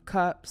 7 of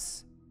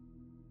Cups.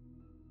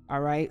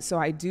 All right. So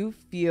I do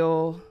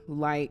feel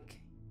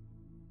like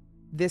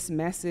this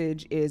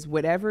message is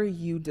whatever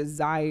you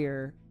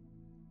desire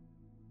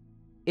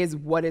is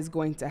what is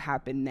going to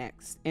happen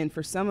next. And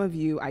for some of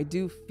you, I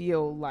do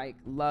feel like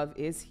love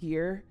is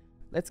here.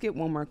 Let's get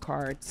one more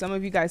card. Some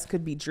of you guys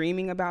could be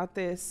dreaming about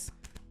this.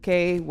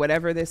 Okay,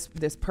 whatever this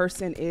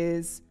person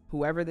is,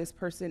 whoever this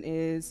person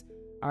is.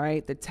 All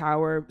right, the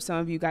Tower. Some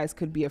of you guys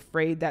could be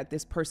afraid that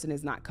this person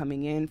is not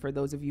coming in, for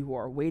those of you who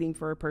are waiting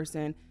for a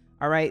person.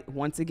 All right,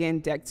 once again,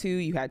 deck 2,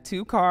 you had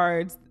 2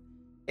 cards.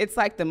 It's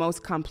like the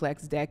most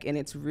complex deck, and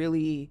it's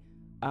really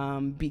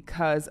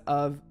because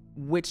of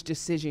which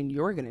decision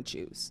you're going to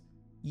choose.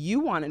 You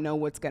want to know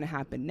what's going to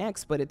happen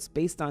next, but it's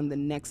based on the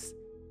next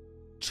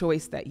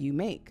choice that you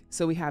make.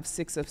 So we have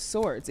 6 of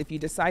Swords. If you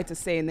decide to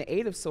stay in the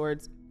 8 of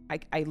Swords,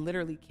 I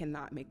literally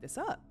cannot make this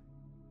up.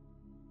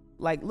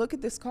 Like, look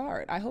at this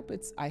card. I hope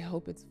it's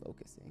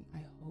focusing.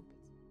 I hope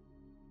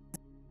it's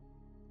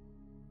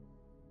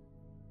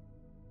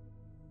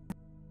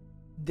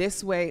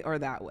this way or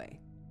that way.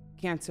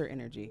 Cancer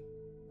energy.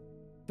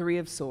 3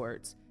 of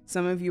Swords.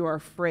 Some of you are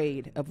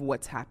afraid of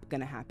what's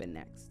going to happen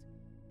next.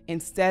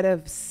 Instead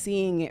of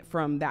seeing it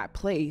from that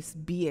place,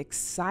 be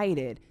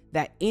excited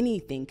that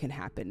anything can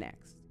happen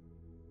next.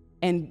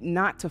 And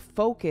not to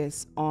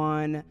focus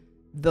on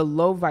the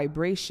low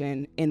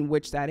vibration in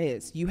which that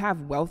is. You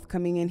have wealth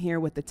coming in here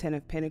with the 10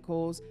 of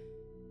Pentacles.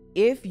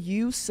 If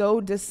you so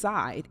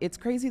decide, it's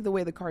crazy the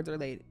way the cards are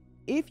laid.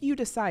 If you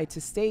decide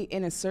to stay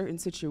in a certain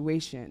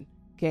situation,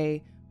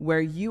 okay,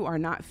 where you are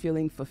not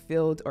feeling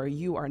fulfilled, or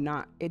you are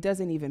not, it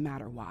doesn't even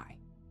matter why.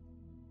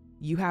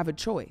 You have a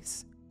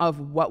choice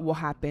of what will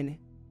happen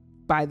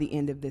by the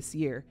end of this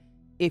year.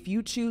 If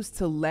you choose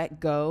to let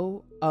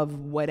go of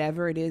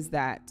whatever it is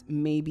that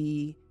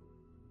maybe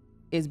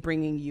is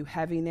bringing you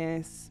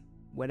heaviness,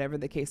 whatever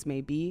the case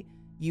may be,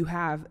 you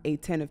have a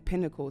 10 of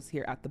Pentacles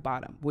here at the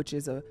bottom, which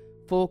is a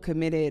full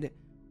committed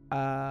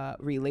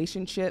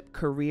relationship,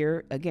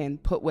 career. Again,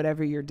 put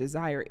whatever your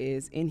desire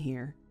is in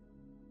here.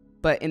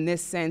 But in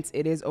this sense,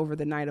 it is over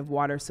the Knight of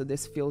Water. So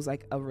this feels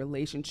like a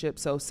relationship.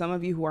 So some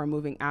of you who are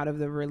moving out of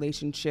the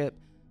relationship,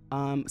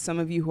 some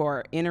of you who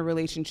are in a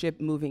relationship,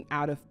 moving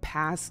out of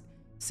past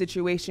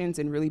situations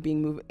and really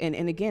being moved. And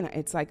again,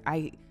 it's like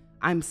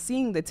I'm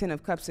seeing the 10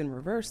 of Cups in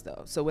reverse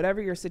though. So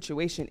whatever your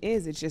situation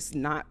is, it's just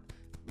not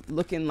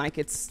looking like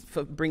it's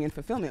bringing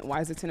fulfillment.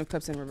 Why is the 10 of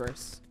Cups in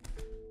reverse?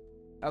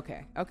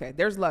 Okay.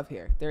 There's love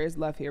here. There is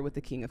love here with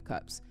the King of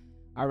Cups.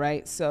 All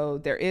right. So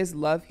there is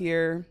love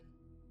here.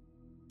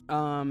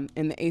 And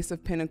the Ace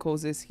of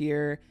Pentacles is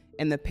here.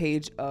 and the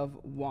Page of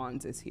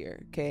Wands is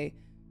here. Okay.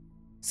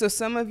 So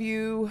some of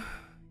you,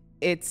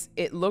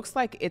 it looks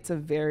like it's a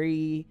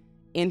very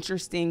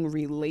interesting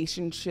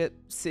relationship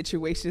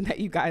situation that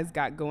you guys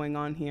got going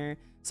on here.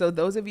 So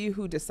those of you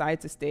who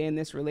decide to stay in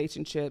this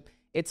relationship,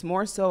 it's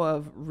more so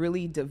of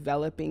really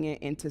developing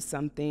it into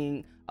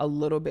something a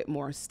little bit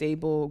more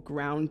stable,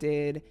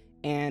 grounded,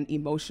 and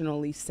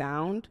emotionally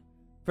sound.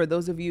 For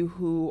those of you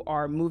who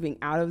are moving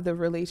out of the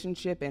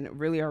relationship and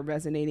really are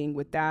resonating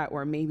with that,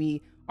 or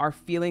maybe are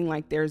feeling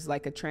like there's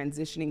like a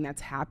transitioning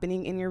that's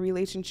happening in your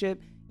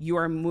relationship, you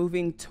are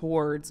moving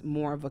towards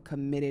more of a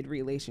committed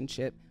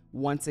relationship.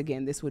 Once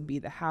again, this would be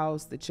the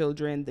house, the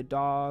children, the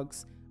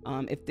dogs,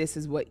 if this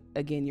is what,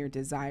 again, you're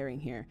desiring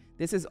here.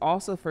 This is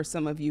also for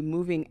some of you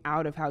moving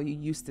out of how you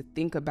used to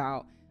think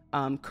about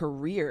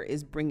career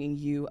is bringing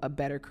you a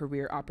better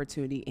career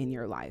opportunity in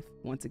your life.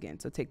 Once again,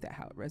 so take that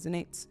how it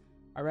resonates.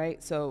 All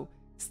right, so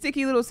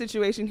sticky little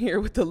situation here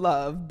with the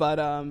love, but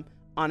on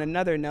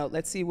another note,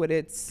 let's see what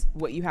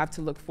you have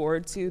to look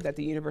forward to that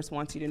the universe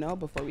wants you to know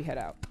before we head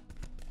out.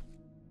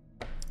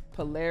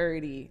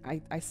 Polarity.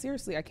 I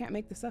seriously, I can't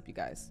make this up, you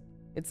guys.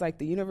 It's like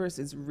the universe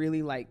is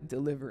really like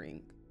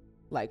delivering,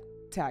 like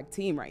tag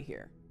team right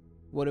here.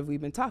 What have we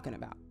been talking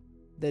about?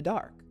 The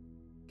dark.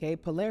 Okay,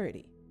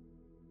 polarity.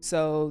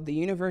 So the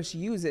universe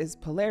uses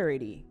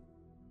polarity,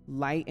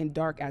 light and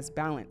dark, as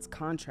balance,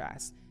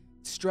 contrast,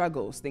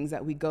 struggles, things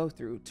that we go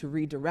through to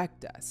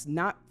redirect us,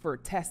 not for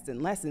tests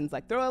and lessons,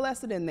 like throw a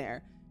lesson in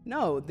there.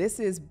 No, this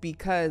is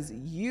because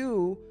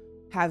you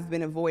have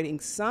been avoiding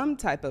some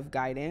type of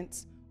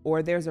guidance,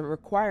 or there's a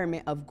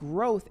requirement of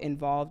growth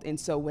involved. And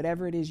so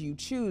whatever it is you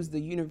choose, the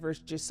universe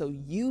just so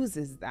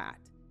uses that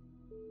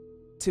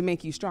to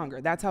make you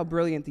stronger. That's how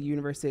brilliant the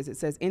universe is. It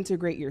says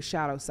integrate your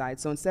shadow side.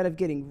 So instead of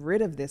getting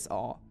rid of this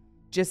all,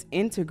 just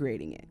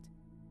integrating it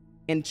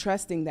and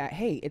trusting that,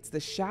 hey, it's the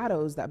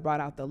shadows that brought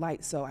out the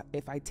light. So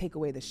if I take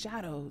away the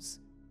shadows,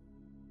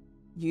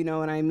 you know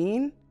what I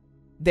mean?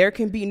 There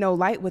can be no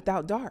light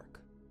without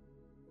dark.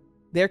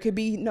 There could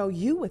be no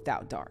you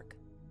without dark.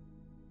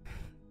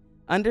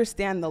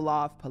 Understand the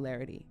law of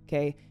polarity,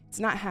 okay? It's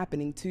not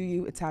happening to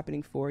you, it's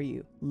happening for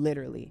you,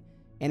 literally.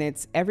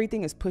 And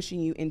everything is pushing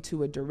you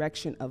into a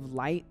direction of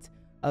light,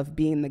 of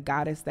being the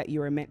goddess that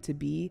you are meant to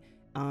be,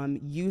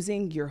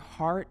 using your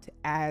heart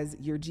as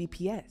your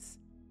GPS.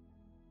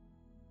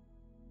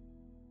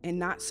 And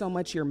not so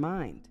much your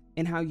mind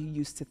and how you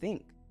used to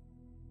think,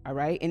 all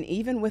right? And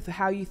even with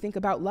how you think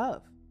about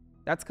love,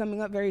 that's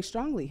coming up very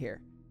strongly here,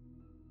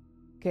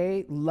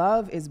 okay?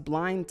 Love is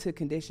blind to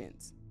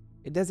conditions.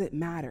 It doesn't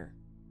matter.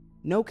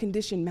 No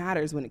condition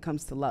matters when it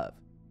comes to love.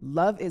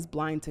 Love is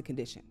blind to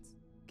conditions,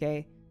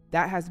 okay?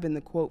 That has been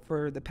the quote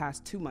for the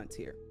past 2 months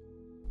here.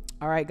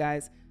 All right,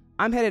 guys,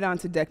 I'm headed on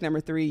to deck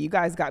number 3. You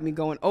guys got me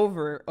going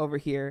over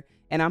here,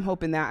 and I'm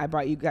hoping that I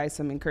brought you guys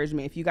some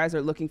encouragement. If you guys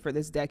are looking for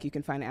this deck, you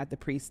can find it at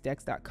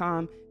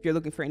thepriestdecks.com. If you're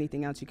looking for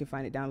anything else, you can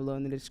find it down below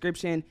in the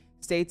description.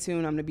 Stay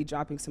tuned. I'm going to be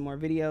dropping some more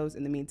videos.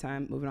 In the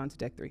meantime, moving on to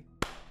deck 3.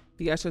 If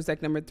you guys chose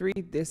deck number 3,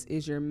 this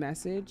is your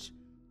message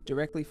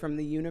directly from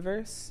the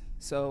universe.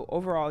 So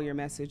overall, your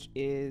message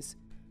is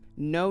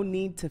no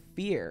need to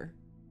fear.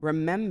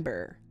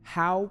 Remember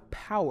how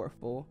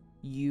powerful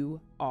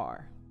you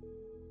are.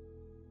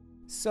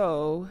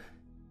 So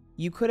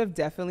you could have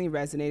definitely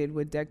resonated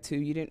with deck 2.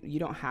 You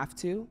don't have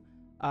to,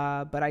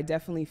 but I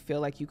definitely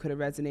feel like you could have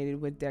resonated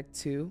with deck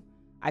 2.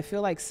 I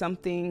feel like some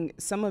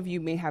of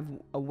you may have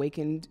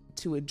awakened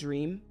to a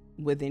dream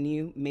within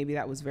you. Maybe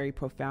that was very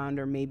profound,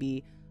 or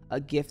maybe a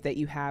gift that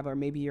you have, or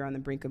maybe you're on the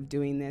brink of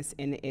doing this,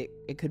 and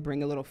it could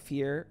bring a little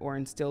fear or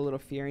instill a little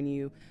fear in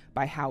you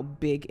by how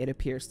big it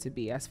appears to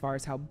be, as far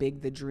as how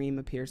big the dream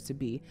appears to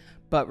be.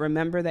 But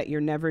remember that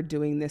you're never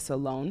doing this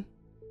alone,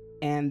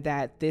 and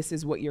that this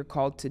is what you're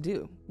called to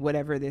do,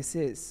 whatever this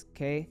is,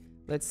 okay?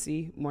 Let's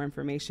see more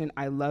information.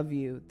 I love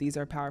you. These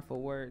are powerful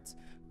words,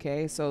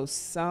 okay? So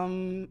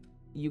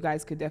you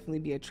guys could definitely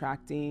be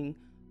attracting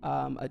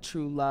a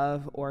true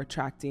love, or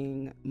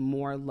attracting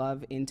more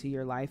love into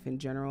your life in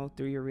general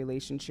through your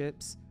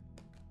relationships.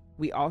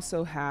 We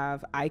also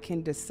have, I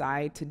can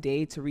decide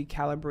today to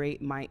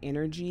recalibrate my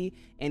energy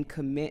and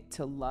commit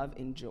to love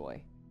and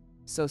joy.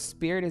 So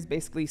Spirit is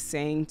basically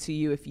saying to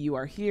you, if you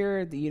are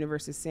here, the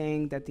universe is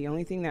saying that the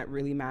only thing that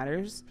really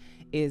matters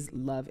is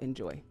love and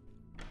joy.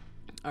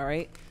 All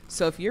right.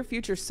 So if your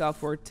future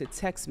self were to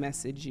text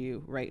message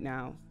you right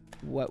now,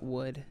 what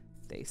would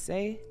they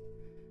say?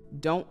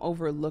 Don't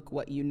overlook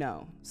what you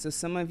know. So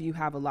some of you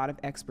have a lot of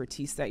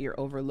expertise that you're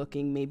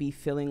overlooking, maybe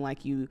feeling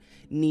like you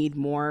need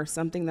more.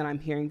 Something that I'm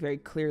hearing very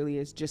clearly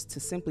is just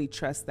to simply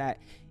trust that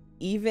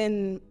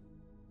even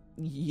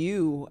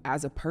you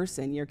as a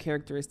person, your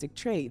characteristic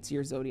traits,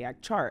 your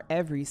zodiac chart,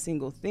 every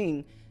single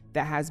thing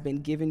that has been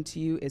given to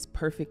you is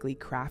perfectly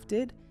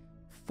crafted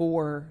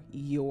for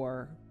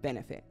your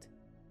benefit.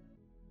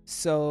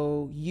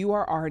 So you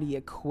are already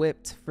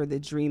equipped for the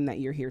dream that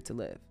you're here to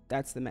live.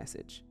 That's the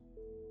message.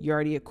 You're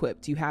already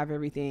equipped. You have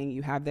everything.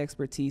 You have the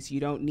expertise.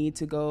 You don't need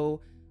to go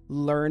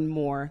learn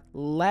more.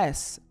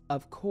 Less,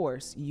 of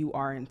course, you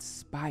are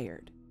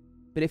inspired.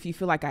 But if you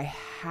feel like I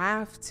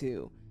have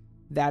to,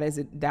 that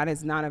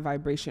is not a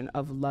vibration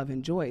of love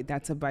and joy.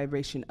 That's a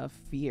vibration of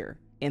fear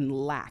and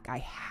lack. I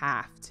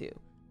have to.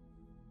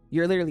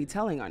 You're literally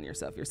telling on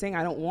yourself. You're saying,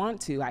 I don't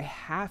want to, I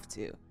have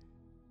to.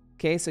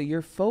 Okay, so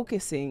you're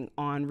focusing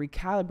on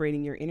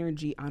recalibrating your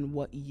energy on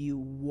what you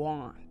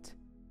want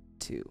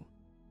to.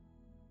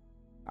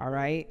 All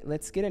right,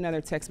 let's get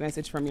another text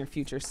message from your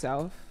future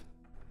self.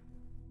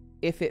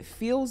 If it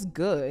feels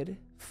good,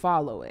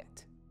 follow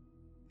it.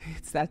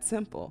 It's that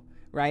simple,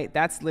 right?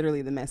 That's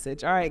literally the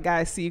message. All right,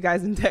 guys, see you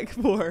guys in deck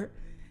 4.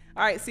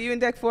 All right, see you in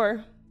deck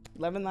 4.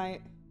 Love and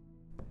light.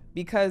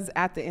 Because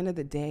at the end of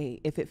the day,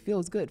 if it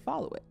feels good,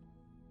 follow it.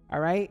 All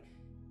right?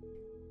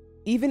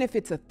 Even if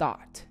it's a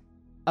thought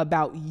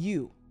about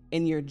you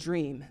in your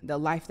dream, the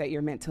life that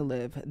you're meant to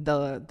live,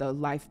 the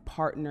life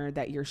partner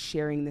that you're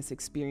sharing this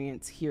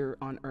experience here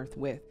on earth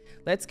with.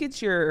 Let's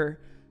get your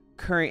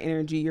current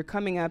energy. You're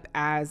coming up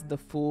as the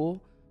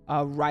Fool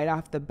right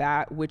off the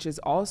bat, which is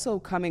also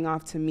coming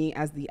off to me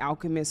as the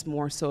alchemist,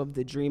 more so of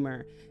the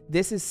dreamer.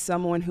 This is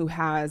someone who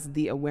has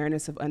the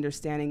awareness of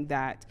understanding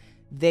that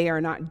they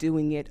are not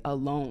doing it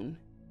alone,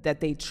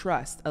 that they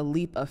trust a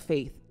leap of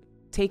faith.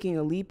 Taking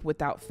a leap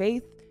without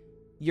faith,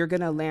 you're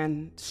going to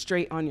land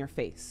straight on your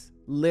face,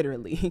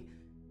 literally,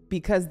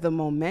 because the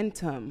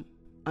momentum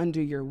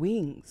under your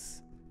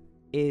wings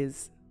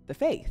is the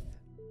faith.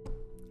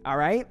 All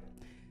right.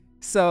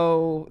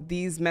 So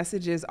these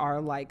messages are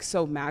like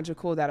so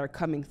magical that are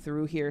coming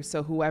through here.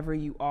 So whoever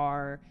you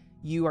are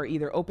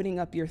either opening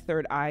up your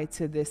third eye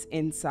to this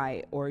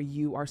insight, or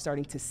you are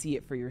starting to see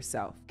it for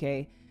yourself.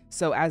 Okay.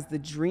 So as the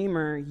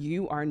dreamer,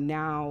 you are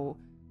now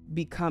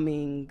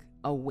becoming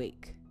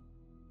awake.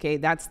 Okay,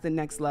 that's the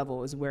next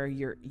level, is where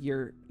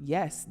you're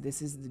yes,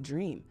 this is the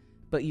dream,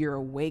 but you're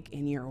awake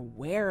and you're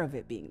aware of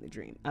it being the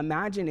dream.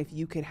 Imagine if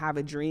you could have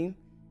a dream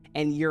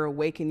and you're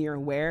awake and you're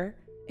aware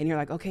and you're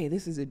like, okay,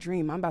 this is a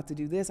dream. I'm about to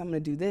do this. I'm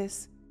going to do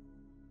this.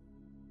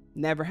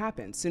 Never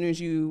happens. As soon as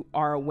you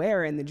are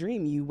aware in the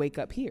dream, you wake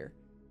up here.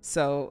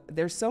 So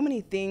there's so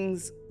many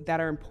things that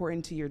are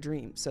important to your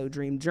dream. So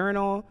dream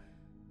journal,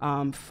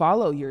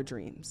 follow your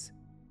dreams,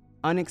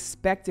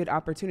 unexpected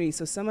opportunities.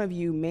 So some of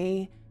you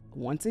may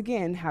once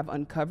again have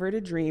uncovered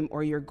a dream,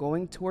 or you're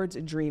going towards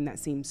a dream that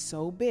seems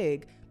so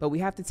big, but we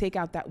have to take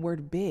out that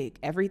word big.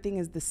 Everything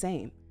is the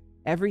same.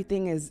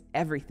 Everything is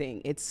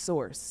everything. It's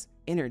source,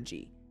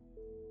 energy.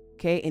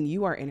 Okay. And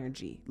you are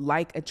energy.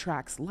 Like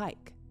attracts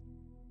like.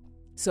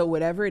 So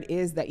whatever it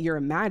is that you're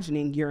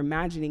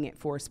imagining it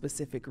for a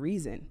specific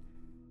reason.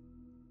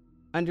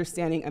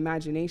 Understanding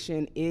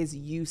imagination is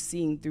you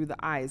seeing through the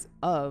eyes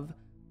of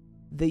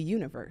the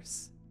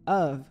universe,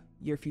 of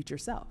your future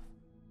self.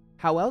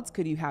 How else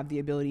could you have the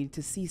ability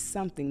to see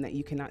something that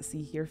you cannot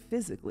see here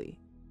physically?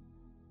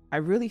 I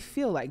really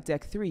feel like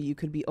deck 3, you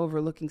could be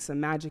overlooking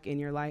some magic in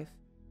your life,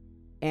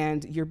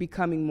 and you're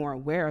becoming more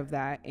aware of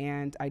that.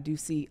 And I do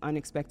see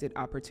unexpected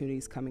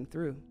opportunities coming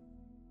through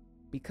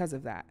because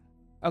of that.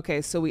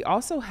 Okay, so we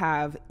also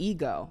have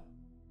ego,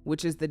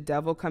 which is the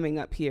devil coming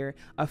up here,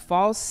 a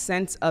false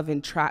sense of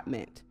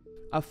entrapment,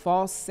 a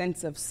false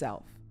sense of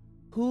self.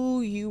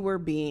 Who you were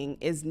being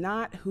is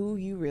not who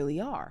you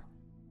really are.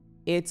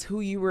 It's who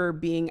you were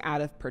being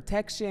out of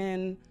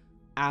protection,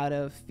 out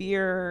of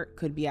fear,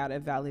 could be out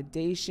of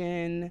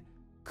validation,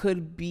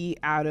 could be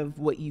out of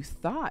what you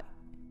thought.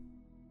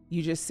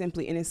 You just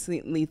simply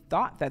innocently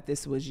thought that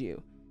this was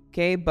you.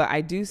 Okay, but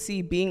I do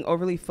see being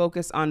overly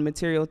focused on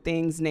material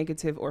things,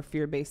 negative or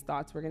fear-based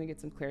thoughts. We're going to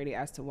get some clarity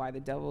as to why the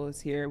devil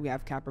is here. We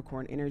have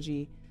Capricorn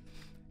energy.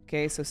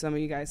 Okay, so some of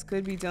you guys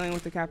could be dealing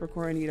with the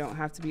Capricorn. You don't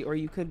have to be, or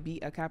you could be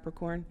a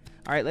Capricorn.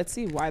 All right, let's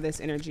see why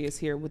this energy is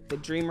here with the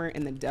dreamer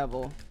and the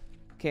devil.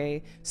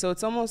 Okay, so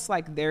it's almost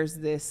like there's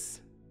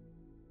this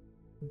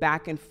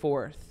back and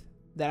forth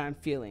that I'm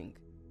feeling,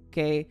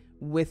 okay,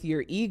 with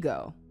your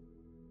ego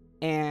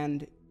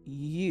and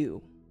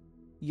you,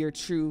 your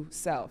true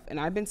self.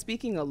 And I've been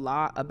speaking a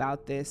lot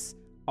about this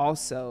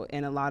also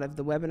in a lot of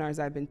the webinars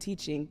I've been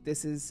teaching.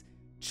 This is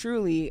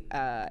truly,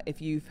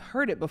 if you've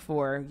heard it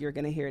before, you're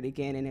going to hear it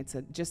again. And it's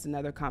just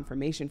another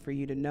confirmation for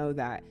you to know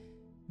that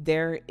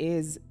there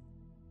is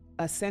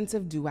a sense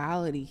of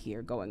duality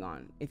here going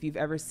on. If you've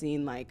ever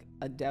seen like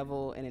a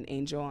devil and an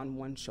angel on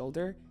one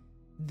shoulder,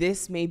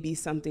 this may be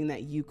something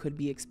that you could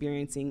be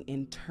experiencing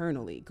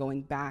internally,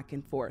 going back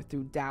and forth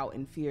through doubt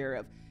and fear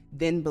of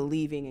then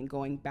believing and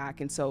going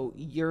back. And so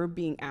you're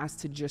being asked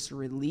to just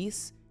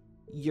release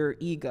your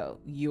ego,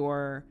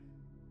 your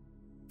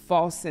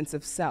false sense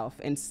of self,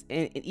 and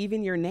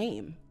even your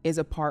name is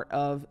a part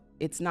of,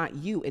 it's not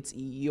you, it's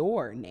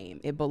your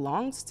name. It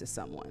belongs to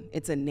someone.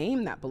 It's a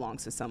name that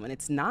belongs to someone.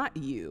 It's not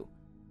you.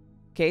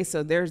 Okay,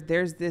 so there's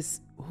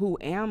this, who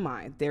am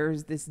I?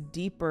 There's this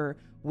deeper,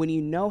 when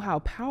you know how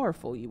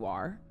powerful you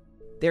are,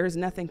 there's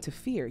nothing to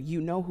fear. You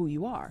know who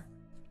you are.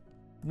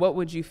 What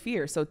would you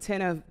fear? So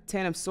 10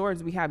 of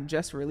swords, we have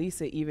just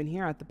release it even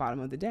here at the bottom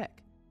of the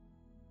deck.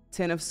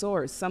 10 of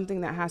swords,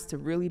 something that has to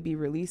really be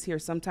released here,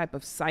 some type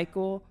of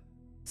cycle,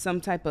 some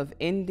type of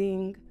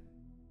ending,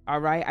 All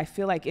right. I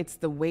feel like it's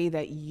the way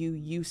that you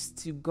used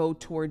to go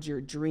towards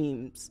your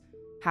dreams,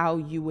 how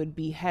you would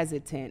be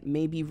hesitant,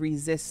 maybe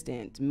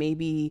resistant,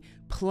 maybe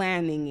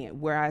planning it.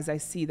 Whereas I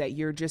see that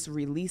you're just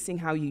releasing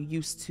how you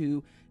used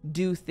to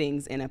do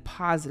things in a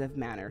positive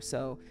manner.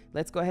 So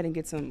let's go ahead and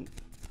get some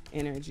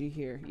energy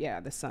here. Yeah,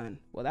 the sun.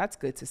 Well, that's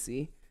good to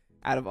see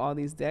out of all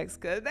these decks,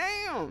 because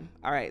damn.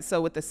 All right.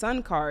 So with the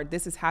sun card,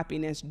 this is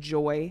happiness,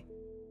 joy,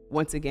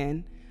 once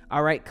again.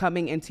 All right,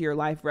 coming into your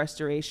life,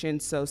 restoration.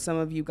 So some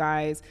of you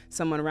guys,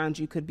 someone around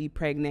you could be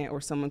pregnant,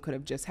 or someone could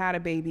have just had a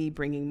baby,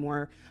 bringing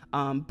more,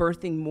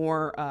 birthing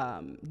more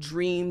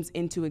dreams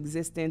into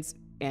existence.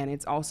 And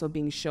it's also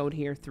being showed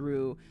here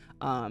through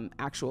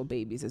actual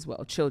babies as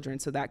well, children.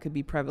 So that could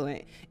be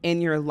prevalent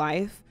in your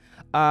life.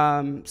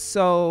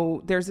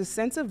 So there's a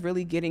sense of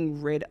really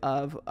getting rid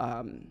of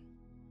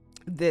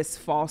this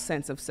false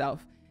sense of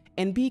self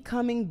and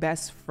becoming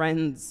best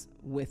friends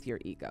with your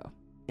ego.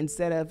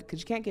 Instead of, because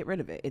you can't get rid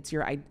of it.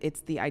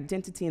 It's the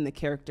identity and the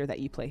character that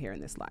you play here in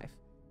this life.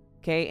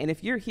 Okay. And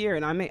if you're here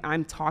and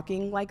I'm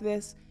talking like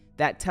this,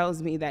 that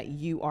tells me that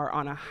you are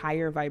on a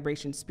higher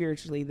vibration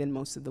spiritually than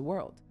most of the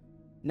world.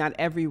 Not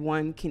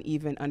everyone can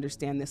even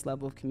understand this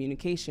level of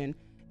communication,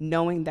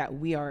 knowing that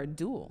we are a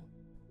dual.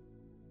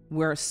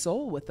 We're a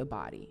soul with a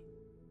body,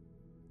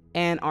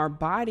 and our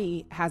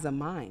body has a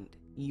mind,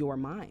 your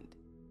mind.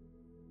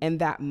 And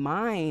that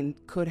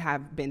mind could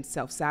have been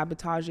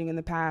self-sabotaging in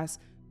the past,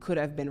 could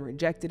have been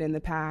rejected in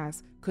the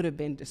past, could have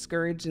been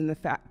discouraged in the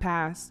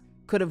past,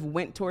 could have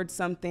went towards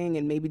something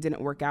and maybe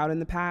didn't work out in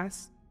the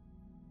past.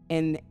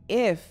 And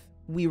if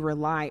we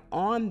rely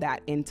on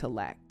that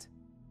intellect,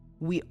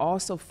 we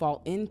also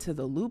fall into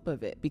the loop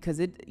of it,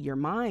 because your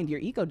mind, your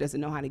ego doesn't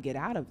know how to get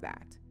out of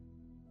that.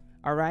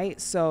 All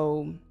right.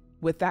 So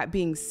with that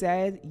being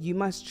said, you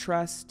must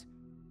trust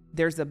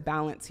there's a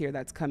balance here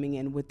that's coming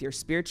in with your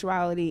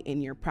spirituality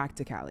and your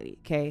practicality.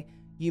 Okay.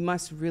 You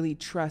must really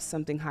trust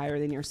something higher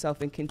than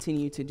yourself and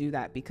continue to do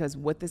that, because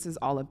what this is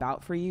all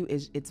about for you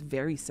is, it's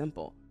very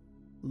simple.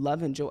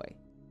 Love and joy.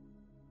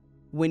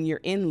 When you're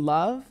in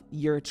love,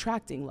 you're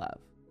attracting love.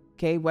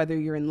 Okay. Whether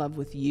you're in love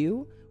with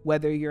you,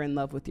 whether you're in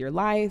love with your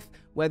life,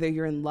 whether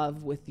you're in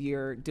love with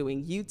your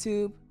doing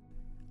YouTube,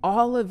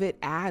 all of it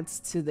adds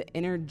to the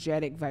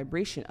energetic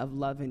vibration of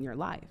love in your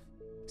life.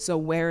 So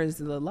where is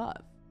the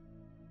love?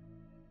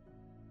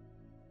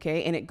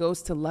 Okay. And it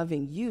goes to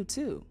loving you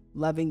too.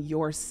 Loving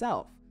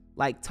yourself,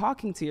 like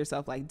talking to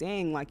yourself, like,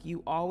 dang, like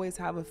you always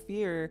have a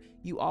fear.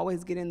 You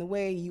always get in the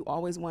way. You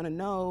always want to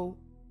know,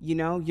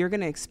 you're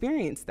going to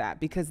experience that,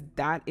 because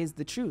that is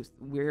the truth.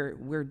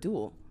 We're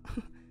dual.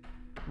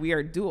 We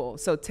are dual.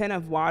 So 10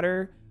 of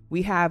water,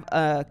 we have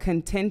a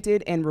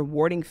contented and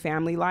rewarding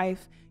family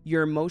life.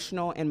 Your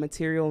emotional and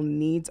material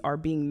needs are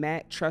being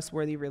met.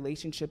 Trustworthy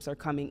relationships are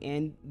coming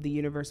in. The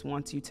universe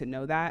wants you to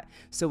know that.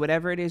 So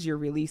whatever it is you're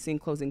releasing,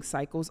 closing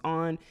cycles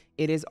on,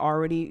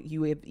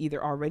 you have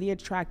either already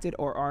attracted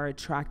or are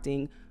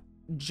attracting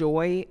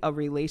joy, a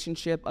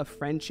relationship, a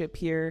friendship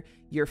here,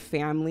 your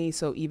family.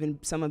 So even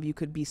some of you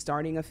could be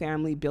starting a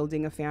family,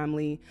 building a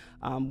family.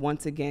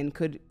 Once again,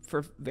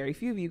 for very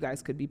few of you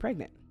guys, could be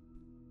pregnant.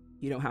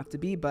 You don't have to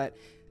be, but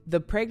the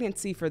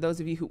pregnancy, for those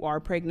of you who are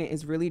pregnant,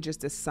 is really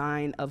just a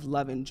sign of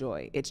love and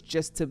joy. It's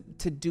just to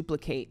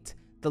duplicate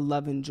the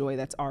love and joy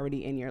that's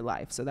already in your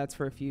life. So that's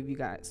for a few of you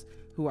guys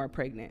who are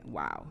pregnant.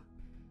 Wow.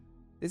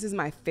 This is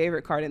my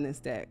favorite card in this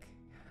deck.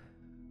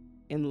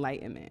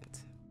 Enlightenment.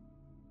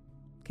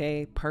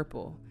 Okay,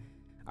 purple.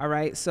 All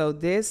right, so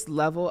this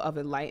level of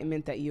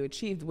enlightenment that you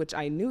achieved, which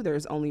I knew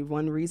there's only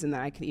one reason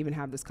that I could even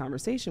have this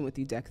conversation with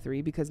you, deck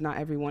 3, because not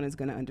everyone is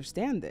going to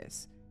understand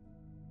this.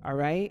 All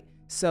right.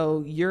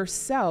 So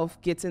yourself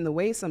gets in the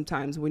way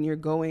sometimes when you're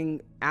going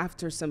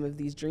after some of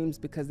these dreams,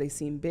 because they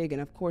seem big.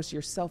 And of course,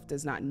 yourself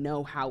does not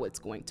know how it's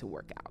going to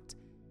work out.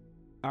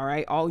 All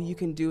right. All you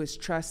can do is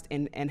trust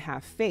and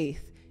have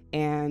faith.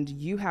 And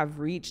you have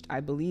reached, I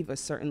believe, a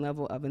certain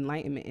level of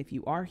enlightenment if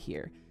you are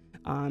here.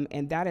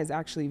 And that is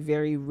actually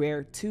very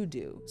rare to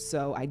do.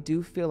 So I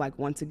do feel like,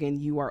 once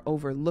again, you are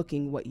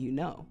overlooking what you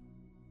know.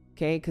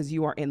 Okay. Because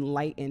you are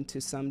enlightened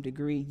to some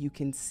degree. You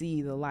can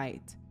see the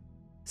light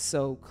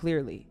so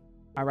clearly.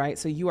 All right.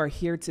 So you are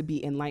here to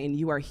be enlightened.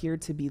 You are here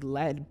to be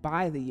led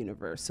by the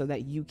universe so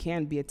that you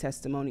can be a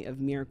testimony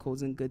of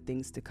miracles and good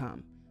things to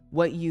come.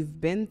 What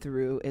you've been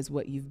through is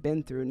what you've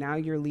been through. Now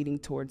you're leading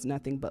towards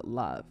nothing but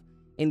love,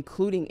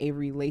 including a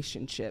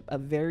relationship, a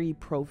very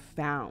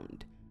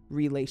profound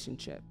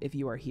relationship if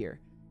you are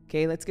here.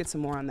 Okay. Let's get some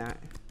more on that.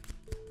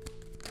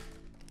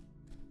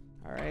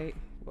 All right.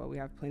 Well, we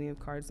have plenty of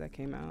cards that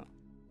came out.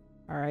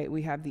 All right.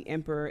 We have the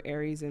Emperor,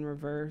 Aries in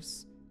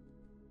reverse.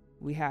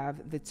 We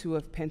have the Two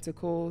of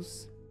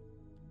Pentacles,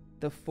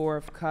 the Four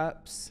of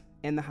Cups,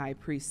 and the High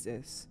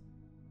Priestess.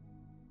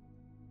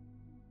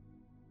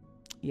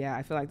 Yeah,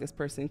 I feel like this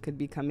person could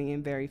be coming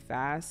in very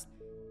fast.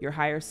 Your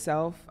higher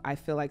self, I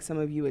feel like some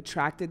of you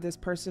attracted this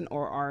person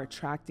or are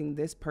attracting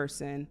this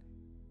person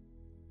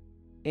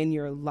in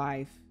your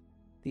life.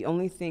 The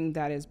only thing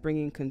that is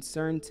bringing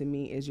concern to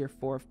me is your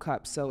Four of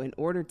Cups. So in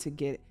order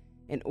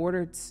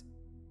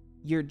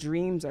Your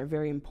dreams are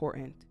very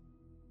important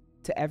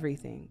to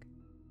everything.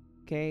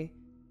 Okay.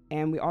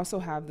 And we also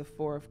have the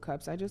Four of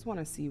Cups. I just want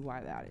to see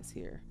why that is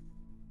here,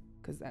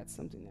 because that's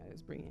something that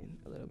is bringing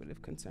a little bit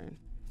of concern.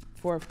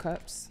 Four of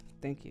Cups.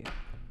 Thank you.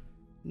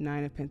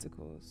 Nine of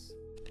Pentacles.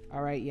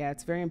 All right. Yeah.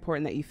 It's very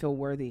important that you feel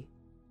worthy.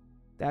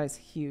 That is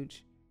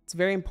huge. It's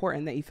very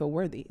important that you feel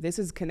worthy. This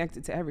is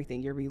connected to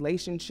everything, your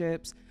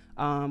relationships,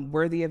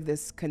 worthy of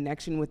this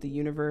connection with the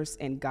universe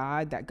and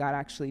God, that God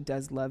actually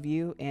does love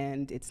you,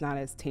 and it's not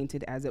as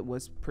tainted as it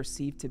was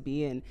perceived to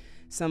be in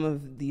some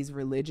of these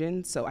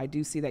religions. So I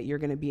do see that you're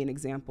going to be an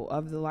example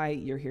of the light.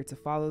 You're here to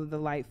follow the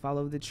light,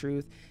 follow the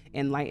truth.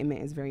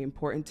 Enlightenment is very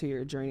important to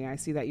your journey. I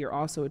see that you're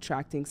also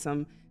attracting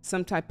some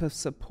type of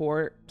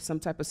support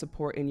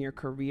in your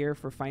career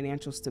for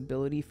financial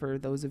stability. For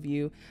those of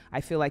you,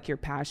 I feel like your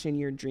passion,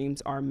 your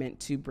dreams are meant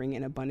to bring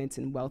in abundance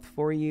and wealth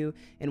for you.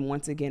 And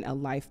once again, a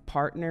life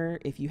partner,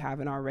 if you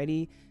haven't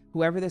already,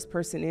 whoever this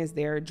person is,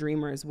 they're a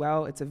dreamer as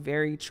well. It's a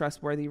very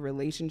trustworthy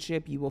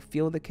relationship. You will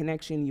feel the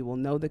connection. You will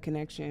know the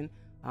connection.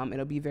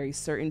 It'll be very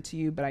certain to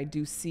you. But I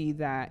do see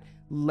that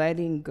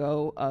letting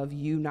go of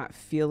you not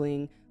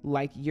feeling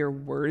like you're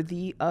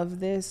worthy of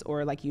this,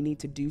 or like you need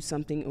to do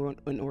something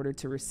in order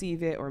to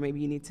receive it, or maybe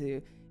you need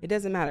to, it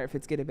doesn't matter if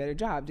it's get a better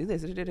job, do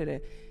this,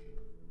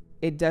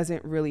 it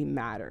doesn't really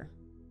matter.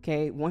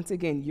 Okay. Once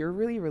again, you're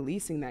really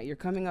releasing that. You're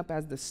coming up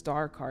as the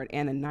Star card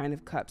and a Nine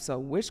of Cups. So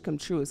wish come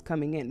true is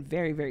coming in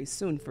very, very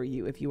soon for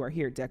you. If you are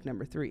here, deck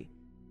number 3,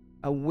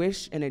 a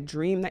wish and a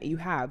dream that you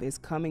have is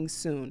coming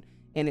soon.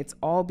 And it's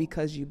all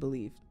because you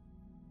believe.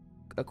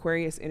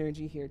 Aquarius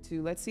energy here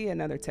too. Let's see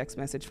another text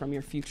message from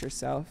your future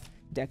self,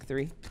 deck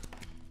 3.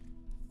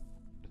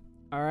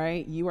 All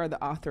right. You are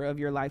the author of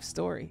your life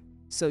story.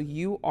 So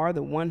you are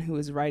the one who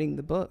is writing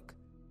the book.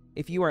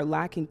 If you are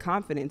lacking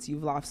confidence,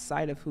 you've lost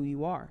sight of who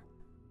you are.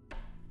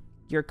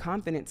 Your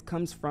confidence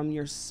comes from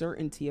your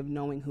certainty of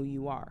knowing who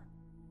you are.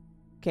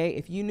 Okay.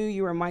 If you knew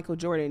you were Michael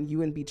Jordan, you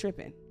wouldn't be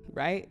tripping,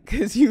 right?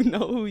 Because you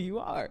know who you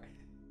are.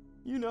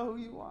 You know who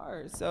you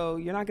are. So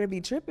you're not going to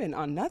be tripping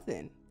on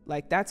nothing.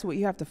 Like, that's what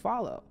you have to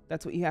follow.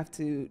 That's what you have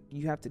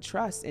to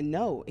trust and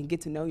know and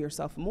get to know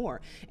yourself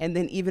more. And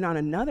then even on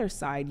another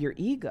side, your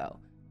ego,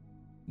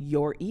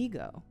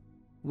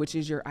 which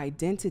is your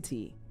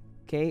identity.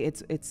 Okay.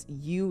 It's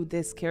you,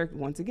 this character,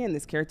 once again,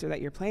 this character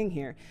that you're playing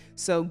here.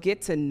 So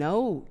get to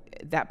know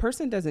that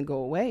person doesn't go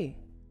away.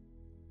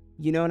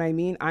 You know what I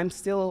mean? I'm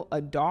still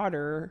a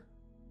daughter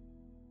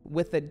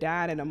with a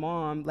dad and a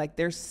mom. Like,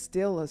 there's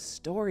still a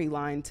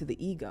storyline to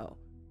the ego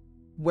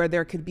where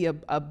there could be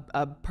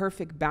a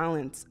perfect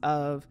balance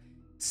of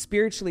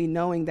spiritually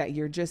knowing that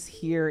you're just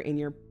here and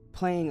you're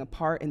playing a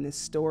part in this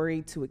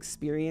story to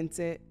experience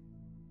it.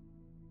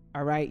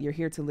 All right. You're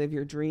here to live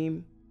your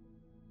dream,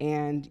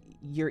 and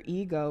your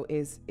ego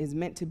is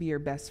meant to be your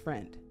best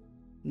friend,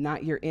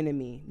 not your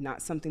enemy,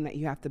 not something that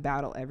you have to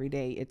battle every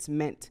day. It's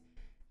meant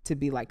to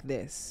be like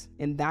this.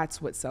 And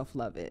that's what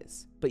self-love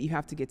is. But you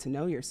have to get to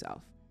know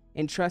yourself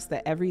and trust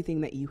that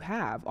everything that you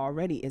have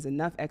already is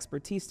enough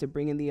expertise to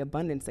bring in the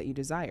abundance that you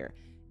desire.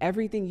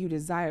 Everything you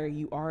desire,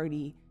 you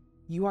already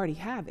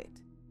have it.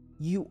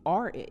 You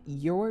are it.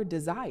 Your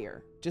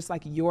desire, just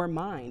like your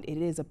mind, it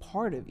is a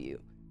part of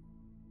you.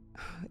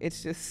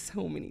 It's just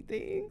so many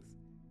things.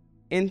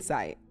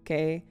 Insight.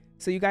 Okay.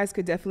 So you guys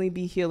could definitely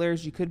be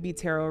healers. You could be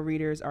tarot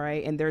readers. All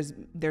right. And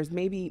there's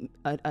maybe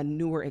a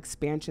newer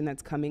expansion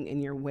that's coming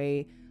in your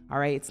way. All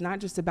right. It's not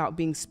just about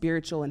being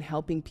spiritual and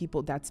helping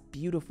people. That's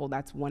beautiful.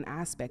 That's one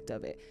aspect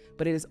of it.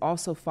 But it is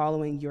also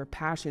following your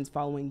passions,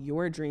 following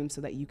your dreams so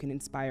that you can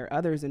inspire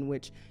others, in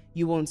which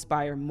you will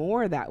inspire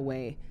more that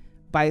way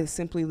by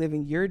simply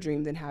living your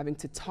dream than having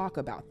to talk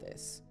about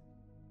this.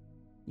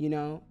 You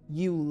know,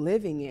 you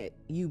living it,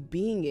 you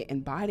being it,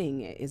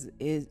 embodying it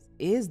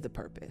is the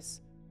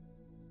purpose.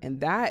 And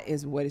that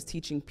is what is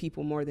teaching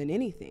people more than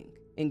anything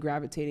and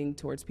gravitating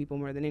towards people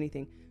more than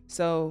anything.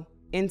 So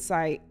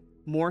insight,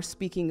 more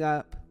speaking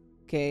up.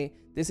 Okay.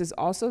 This is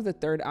also the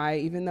third eye,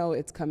 even though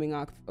it's coming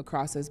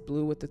across as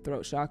blue with the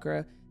throat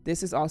chakra.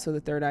 This is also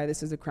the third eye.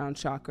 This is the crown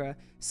chakra.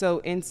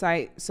 So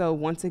insight. So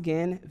once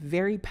again,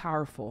 very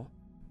powerful.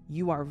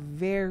 You are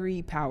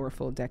very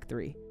powerful, deck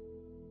 3.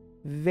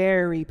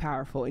 Very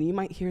powerful. And you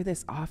might hear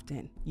this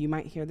often.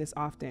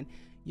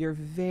 You're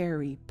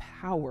very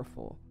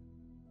powerful.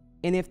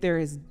 And if there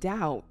is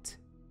doubt,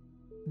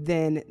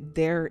 then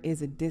there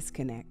is a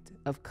disconnect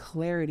of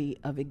clarity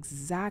of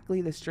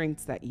exactly the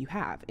strengths that you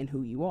have and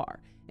who you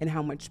are and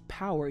how much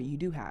power you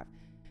do have.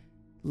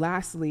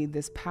 Lastly,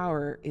 this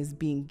power is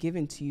being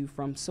given to you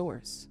from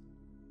source,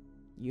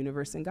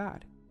 universe, and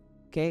God.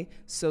 Okay.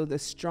 So the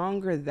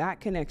stronger that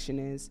connection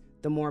is,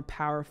 the more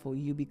powerful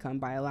you become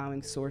by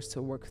allowing source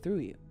to work through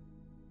you.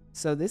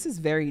 So this is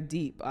very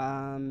deep.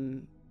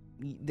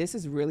 This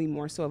is really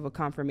more so of a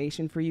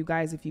confirmation for you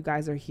guys. If you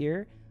guys are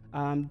here,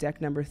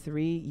 deck number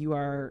 3, you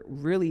are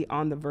really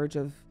on the verge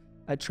of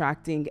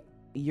attracting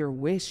your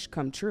wish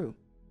come true.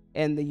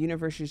 And the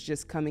universe is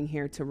just coming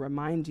here to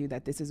remind you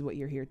that this is what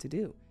you're here to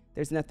do.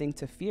 There's nothing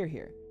to fear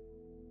here.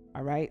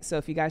 All right, so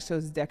if you guys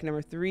chose deck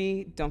number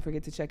 3, don't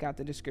forget to check out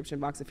the description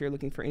box if you're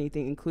looking for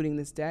anything, including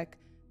this deck,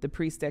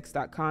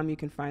 thepriestdex.com. You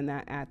can find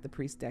that at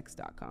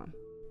thepriestdex.com.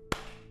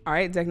 All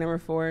right, deck number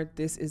 4,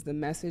 this is the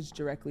message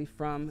directly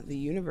from the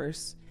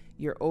universe.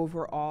 Your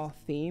overall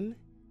theme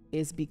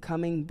is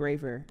becoming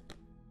braver.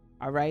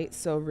 All right,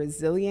 so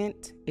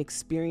resilient,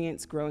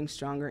 experience, growing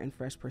stronger, and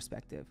fresh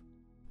perspective.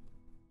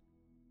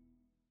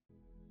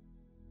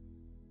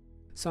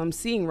 So I'm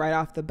seeing right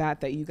off the bat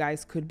that you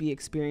guys could be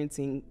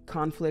experiencing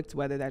conflict,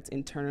 whether that's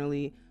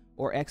internally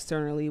or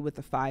externally with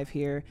the 5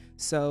 here.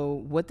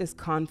 So what this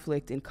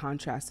conflict in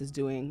contrast is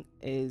doing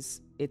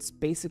is it's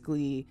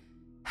basically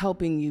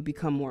helping you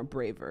become more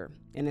braver.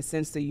 In a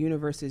sense, the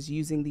universe is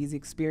using these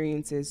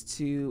experiences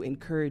to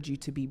encourage you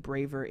to be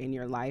braver in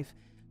your life,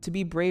 to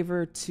be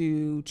braver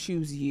to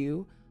choose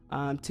you,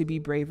 to be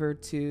braver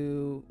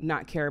to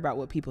not care about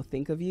what people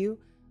think of you.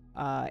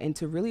 And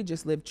to really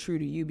just live true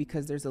to you,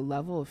 because there's a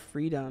level of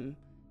freedom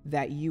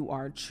that you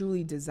are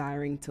truly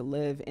desiring to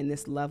live. And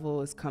this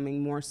level is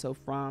coming more so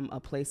from a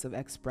place of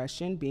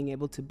expression, being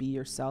able to be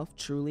yourself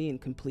truly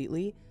and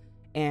completely.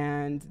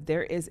 And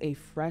there is a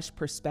fresh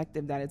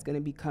perspective that is going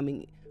to be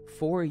coming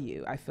for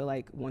you. I feel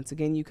like, once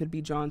again, you could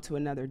be drawn to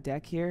another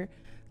deck here.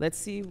 Let's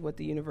see what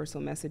the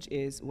universal message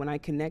is. When I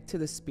connect to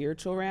the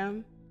spiritual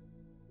realm,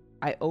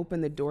 I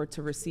open the door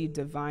to receive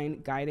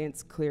divine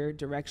guidance, clear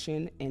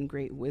direction, and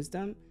great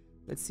wisdom.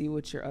 Let's see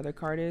what your other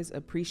card is.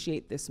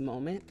 Appreciate this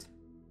moment.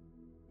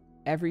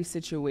 Every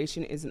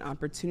situation is an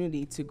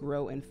opportunity to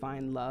grow and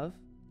find love,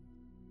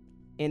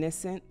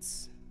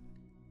 innocence,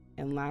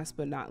 and last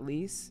but not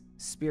least,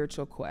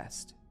 spiritual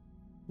quest.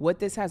 What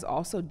this has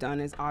also done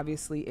is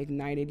obviously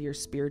ignited your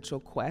spiritual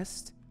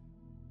quest.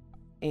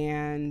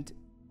 And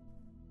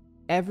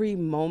every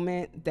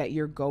moment that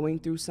you're going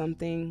through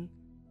something,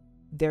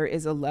 there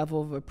is a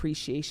level of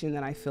appreciation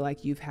that I feel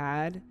like you've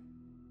had.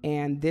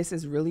 And this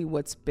is really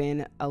what's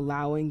been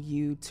allowing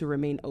you to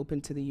remain open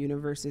to the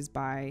universe, is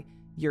by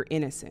your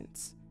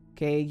innocence.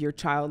 Okay, your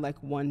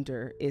childlike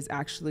wonder is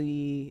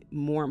actually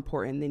more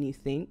important than you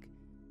think.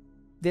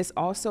 This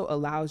also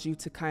allows you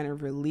to kind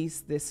of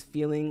release this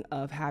feeling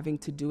of having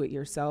to do it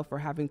yourself, or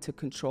having to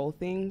control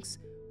things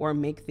or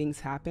make things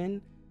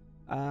happen.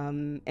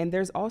 And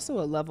there's also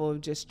a level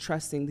of just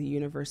trusting the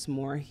universe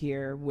more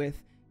here,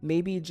 with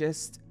maybe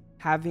just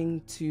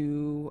having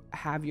to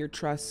have your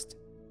trust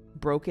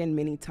broken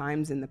many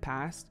times in the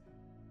past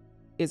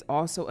is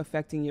also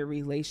affecting your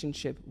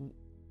relationship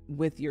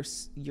with your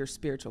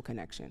spiritual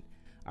connection.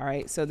 All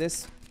right, so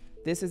this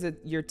is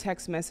your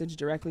text message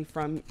directly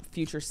from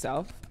future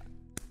self.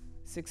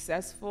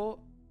 Successful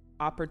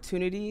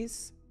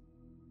opportunities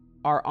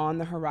are on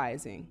the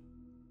horizon.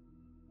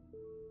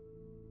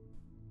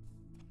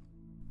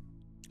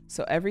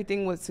 So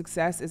everything with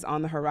success is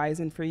on the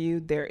horizon for you.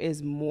 There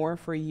is more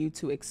for you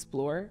to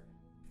explore.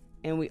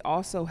 And we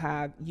also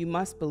have, you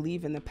must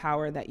believe in the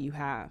power that you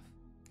have.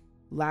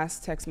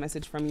 Last text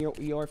message from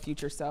your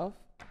future self.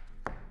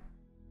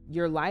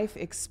 Your life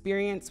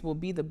experience will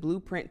be the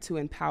blueprint to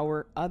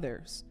empower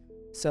others.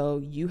 So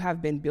you have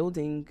been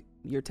building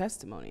your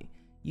testimony.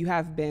 You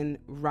have been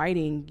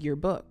writing your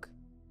book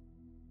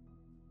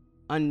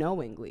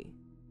unknowingly.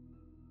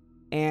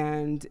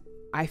 And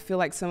I feel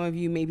like some of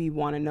you maybe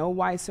want to know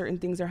why certain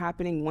things are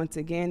happening. Once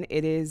again,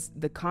 it is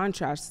the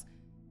contrast,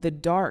 the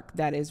dark,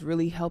 that is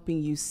really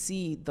helping you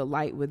see the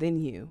light within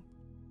you.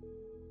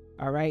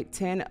 All right,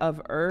 10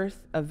 of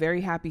Earth, a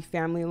very happy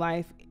family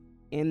life.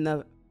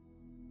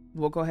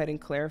 We'll go ahead and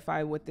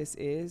clarify what this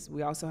is.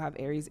 We also have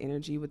Aries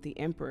energy with the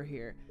Emperor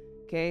here.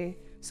 Okay,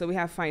 so we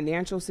have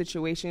financial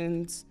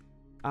situations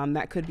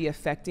that could be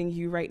affecting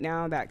you right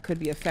now, that could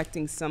be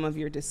affecting some of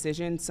your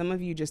decisions. Some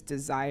of you just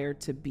desire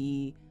to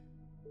be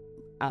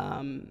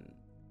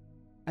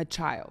a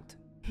child.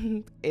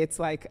 It's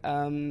like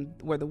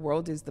where the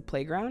world is the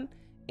playground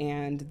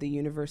and the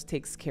universe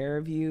takes care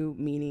of you,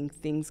 meaning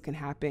things can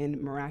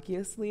happen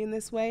miraculously in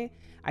this way.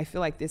 I feel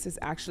like this is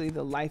actually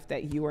the life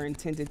that you are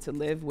intended to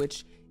live,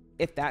 which,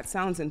 if that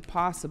sounds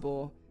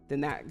impossible,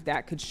 then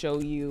that could show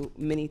you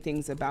many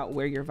things about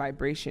where your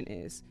vibration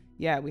is.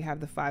 Yeah, we have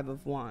the 5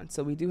 of Wands.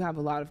 So we do have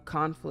a lot of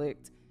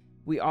conflict.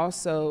 We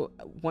also,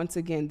 once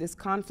again, this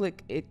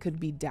conflict, it could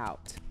be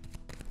doubt.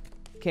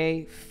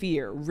 Okay,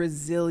 fear,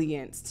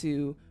 resilience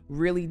to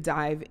really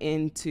dive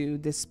into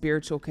this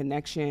spiritual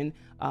connection,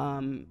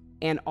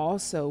 and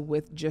also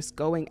with just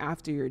going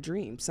after your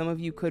dreams. Some of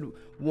you could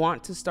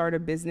want to start a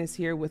business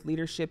here with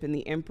leadership in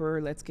the Emperor.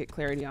 Let's get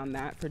clarity on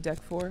that for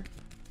deck 4.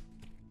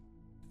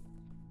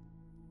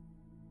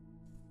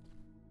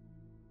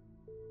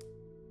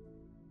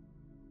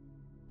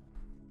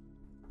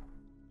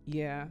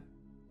 Yeah,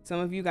 some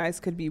of you guys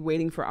could be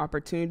waiting for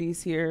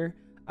opportunities here,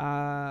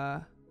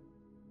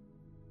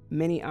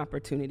 many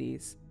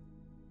opportunities.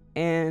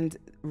 And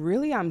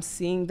really, I'm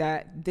seeing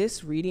that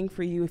this reading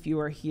for you, if you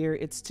are here,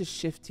 it's to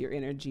shift your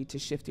energy, to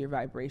shift your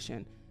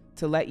vibration,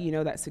 to let you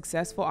know that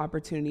successful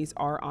opportunities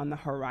are on the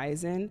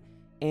horizon.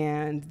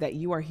 and that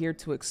you are here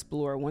to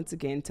explore, once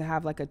again, to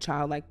have like a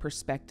childlike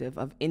perspective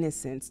of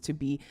innocence, to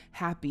be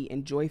happy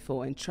and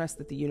joyful and trust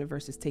that the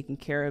universe is taking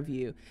care of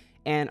you,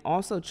 and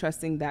also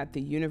trusting that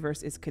the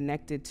universe is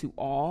connected to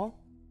all.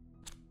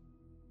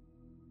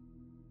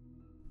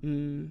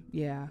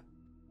 Yeah,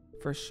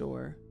 for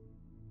sure.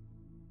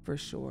 For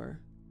sure.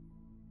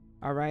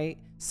 All right.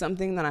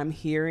 Something that I'm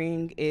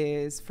hearing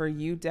is for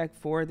you, deck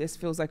 4, this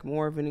feels like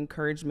more of an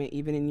encouragement,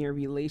 even in your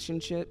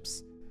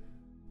relationships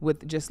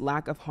with just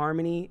lack of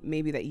harmony,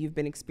 maybe that you've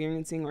been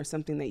experiencing or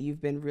something that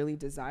you've been really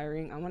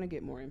desiring. I want to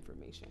get more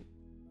information.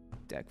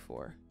 Deck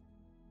 4.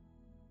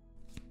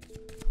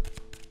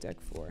 Deck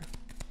 4.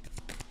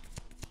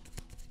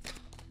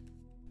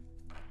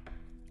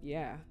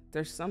 Yeah,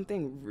 there's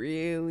something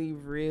really,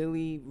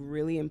 really,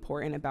 really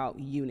important about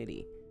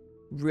unity,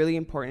 really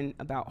important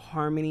about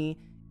harmony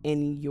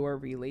in your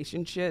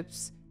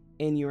relationships,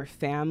 in your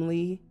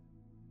family.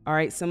 All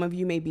right, some of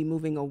you may be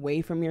moving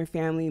away from your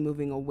family,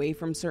 moving away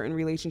from certain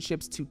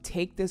relationships to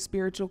take this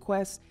spiritual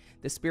quest.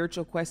 The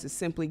spiritual quest is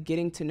simply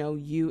getting to know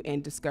you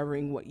and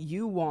discovering what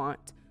you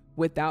want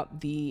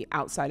without the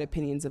outside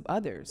opinions of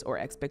others or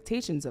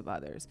expectations of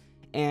others.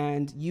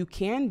 And you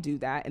can do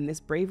that. And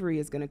this bravery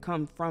is going to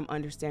come from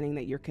understanding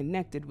that you're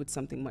connected with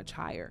something much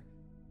higher.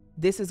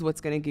 This is what's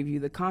going to give you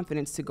the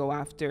confidence to go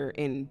after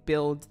and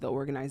build the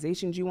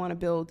organizations you want to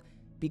build.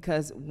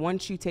 Because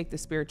once you take the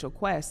spiritual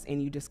quest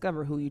and you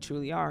discover who you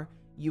truly are,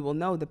 you will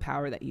know the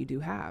power that you do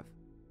have.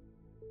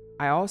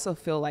 I also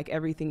feel like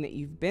everything that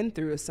you've been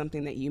through is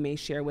something that you may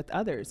share with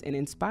others and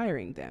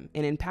inspiring them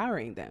and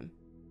empowering them,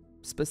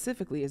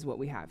 specifically is what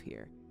we have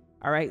here.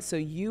 All right. So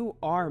you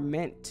are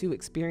meant to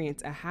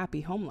experience a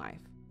happy home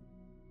life.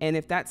 And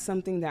if that's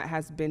something that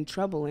has been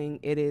troubling,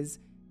 it is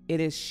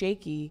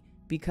shaky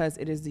because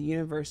it is the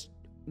universe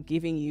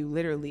giving you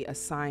literally a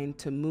sign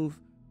to move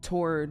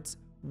towards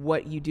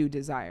what you do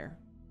desire.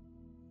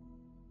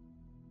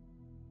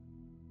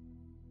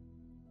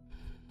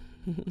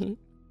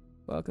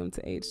 Welcome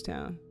to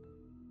H-Town.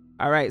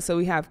 All right. So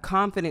we have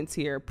confidence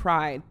here,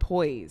 pride,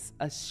 poise,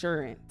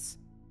 assurance.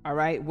 All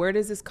right. Where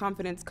does this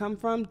confidence come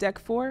from? Deck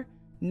 4.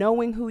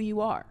 Knowing who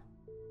you are.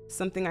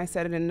 Something I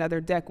said in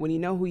another deck, when you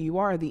know who you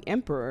are, the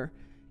emperor,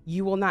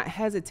 you will not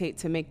hesitate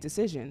to make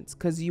decisions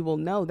because you will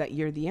know that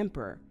you're the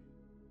emperor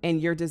and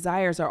your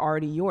desires are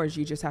already yours.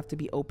 You just have to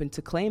be open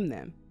to claim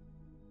them.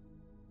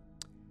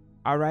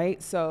 All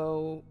right.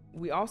 So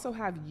we also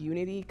have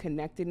unity,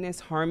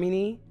 connectedness,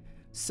 harmony.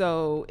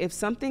 So if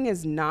something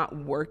is not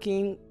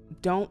working,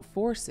 don't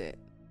force it.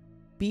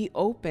 Be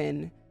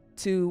open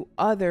to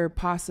other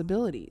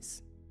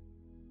possibilities.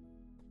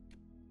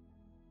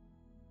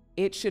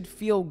 It should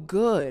feel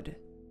good.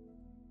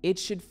 It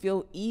should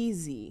feel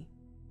easy.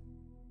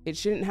 It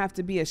shouldn't have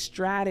to be a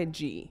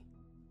strategy.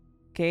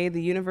 Okay,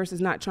 the universe is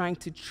not trying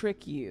to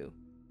trick you.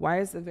 Why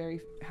is the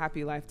very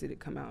happy life did it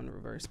come out in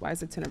reverse? Why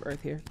is the 10 of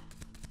Earth here?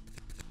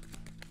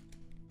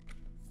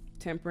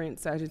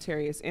 Temperance,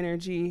 Sagittarius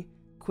energy,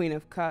 Queen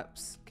of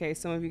Cups. Okay,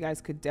 some of you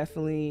guys could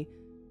definitely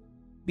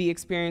be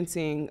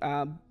experiencing,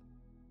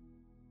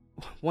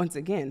 once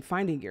again,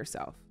 finding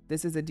yourself.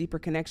 This is a deeper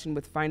connection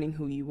with finding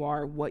who you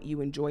are, what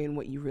you enjoy, and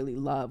what you really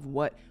love.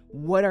 What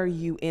are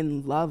you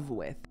in love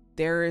with?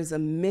 There is a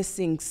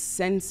missing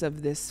sense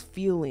of this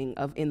feeling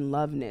of in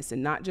loveness,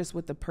 and not just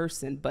with the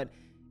person, but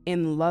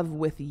in love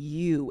with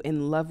you,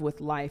 in love with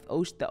life.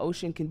 The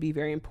ocean can be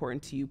very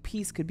important to you.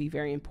 Peace could be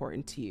very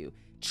important to you.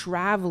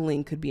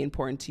 Traveling could be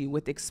important to you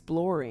with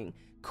exploring.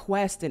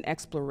 Quest and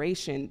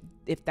exploration,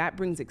 if that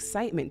brings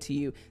excitement to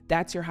you,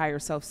 that's your higher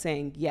self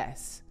saying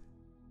yes.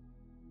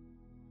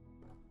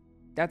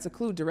 That's a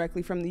clue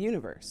directly from the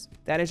universe.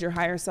 That is your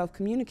higher self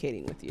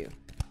communicating with you.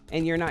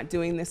 And you're not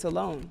doing this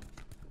alone.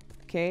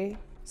 Okay?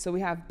 So we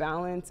have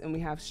balance and we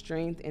have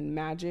strength and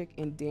magic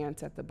and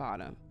dance at the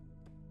bottom.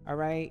 All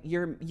right?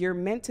 You're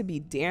meant to be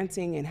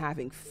dancing and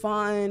having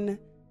fun.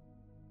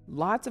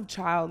 Lots of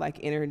childlike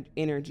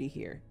energy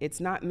here. It's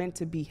not meant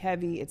to be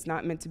heavy. It's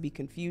not meant to be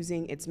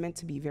confusing. It's meant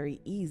to be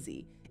very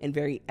easy and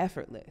very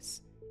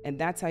effortless. And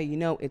that's how you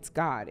know it's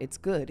God. It's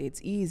good. It's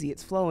easy.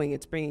 It's flowing.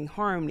 It's bringing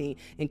harmony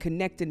and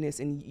connectedness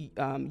and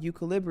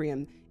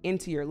equilibrium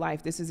into your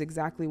life. This is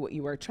exactly what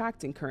you are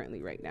attracting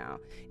currently right now.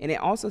 And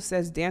it also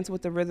says dance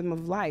with the rhythm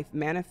of life.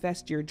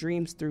 Manifest your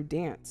dreams through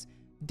dance.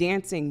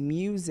 Dancing,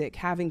 music,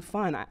 having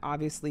fun.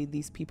 Obviously,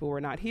 these people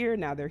were not here.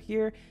 Now they're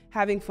here.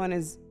 Having fun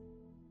is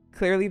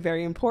clearly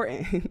very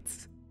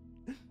important.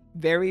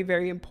 Very,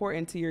 very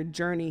important to your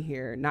journey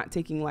here. Not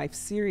taking life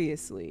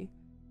seriously.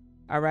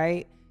 All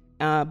right.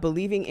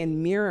 Believing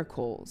in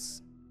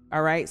miracles.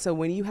 All right. So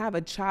when you have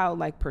a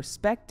childlike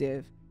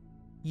perspective,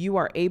 you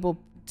are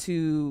able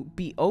to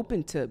be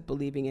open to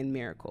believing in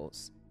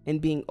miracles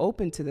and being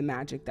open to the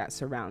magic that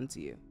surrounds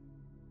you.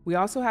 We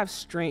also have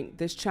strength.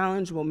 This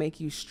challenge will make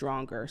you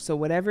stronger. So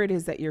whatever it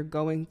is that you're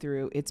going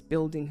through, it's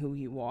building who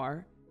you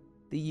are.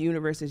 The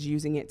universe is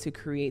using it to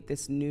create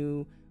this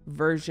new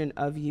version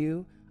of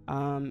you.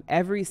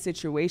 Every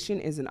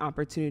situation is an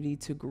opportunity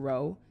to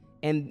grow.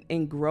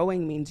 And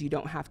growing means you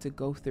don't have to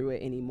go through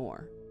it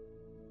anymore.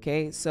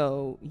 Okay,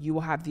 so you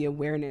will have the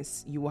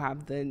awareness, you will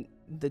have the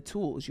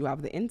tools, you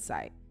have the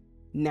insight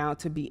now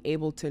to be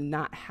able to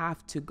not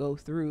have to go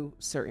through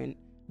certain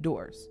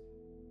doors.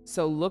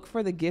 So look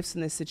for the gifts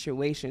in this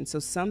situation. So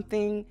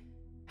something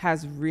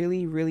has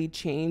really, really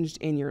changed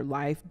in your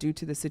life due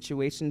to the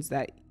situations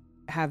that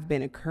have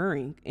been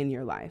occurring in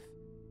your life.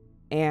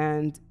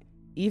 And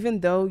even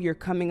though you're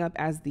coming up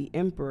as the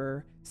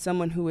emperor,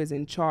 someone who is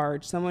in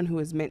charge, someone who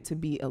is meant to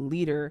be a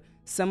leader,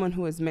 someone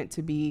who is meant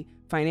to be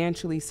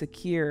financially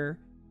secure,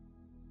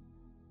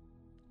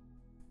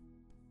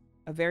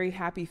 a very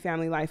happy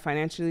family life,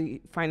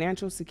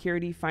 financial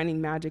security,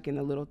 finding magic in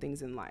the little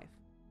things in life.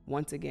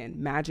 Once again,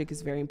 magic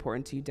is very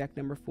important to you. Deck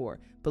number 4,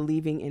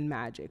 believing in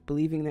magic,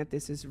 believing that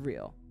this is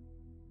real.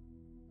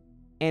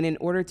 And in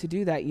order to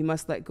do that, you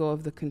must let go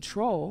of the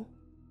control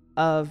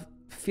of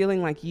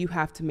feeling like you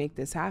have to make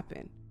this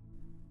happen.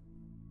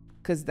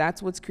 Because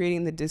that's what's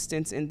creating the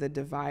distance and the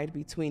divide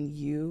between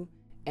you.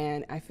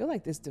 And I feel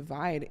like this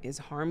divide is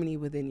harmony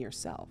within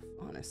yourself,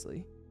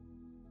 honestly.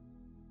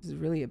 This is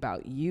really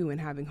about you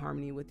and having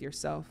harmony with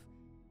yourself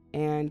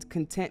and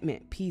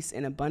contentment, peace,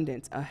 and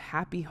abundance, a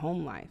happy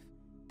home life,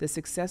 the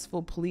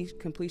successful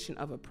completion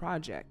of a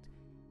project.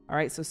 All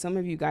right. So some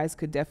of you guys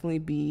could definitely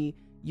be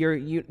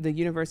the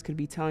universe could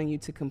be telling you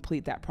to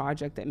complete that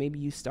project that maybe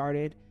you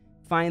started.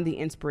 Find the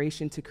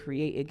inspiration to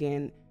create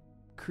again.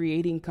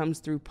 Creating comes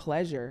through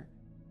pleasure,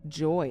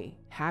 joy,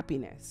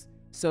 happiness.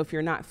 So if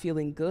you're not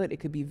feeling good,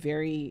 it could be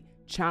very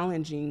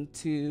challenging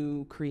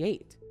to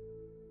create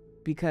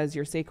because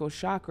your sacral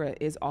chakra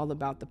is all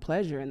about the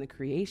pleasure and the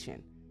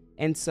creation.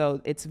 And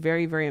so it's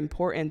very, very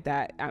important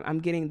that I'm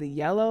getting the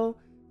yellow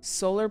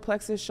solar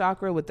plexus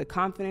chakra with the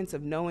confidence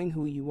of knowing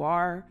who you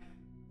are,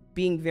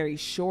 being very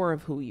sure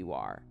of who you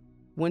are.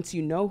 Once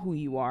you know who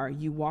you are,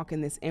 you walk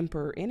in this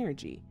emperor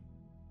energy.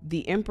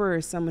 The emperor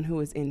is someone who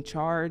is in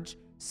charge,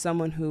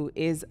 someone who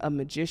is a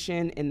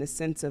magician in the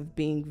sense of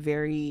being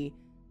very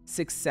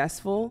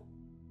successful.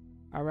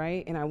 All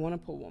right. And I want to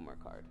pull one more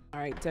card. All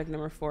right. Deck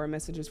number 4,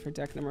 messages for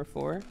deck number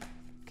 4.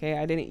 Okay.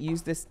 I didn't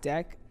use this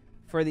deck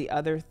for the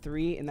other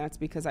 3. And that's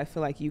because I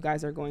feel like you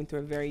guys are going through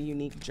a very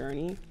unique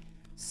journey.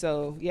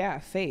 So yeah,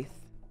 faith.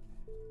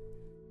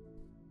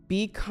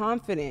 Be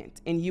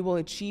confident and you will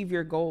achieve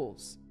your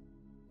goals.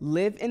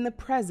 Live in the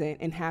present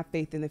and have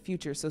faith in the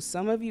future. So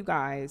some of you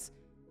guys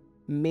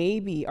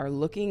maybe are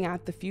looking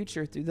at the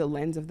future through the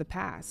lens of the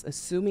past,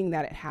 assuming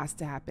that it has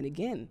to happen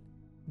again.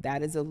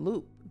 That is a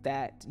loop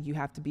that you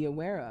have to be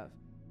aware of.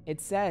 It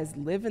says,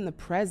 live in the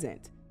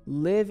present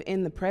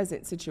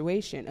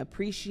situation,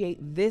 appreciate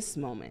this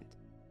moment.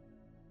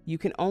 You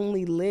can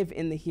only live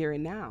in the here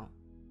and now.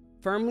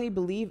 Firmly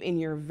believe in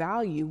your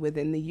value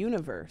within the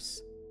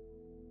universe.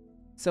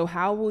 So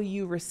how will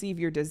you receive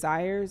your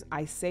desires?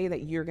 I say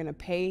that you're going to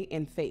pay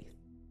in faith.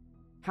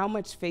 How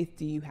much faith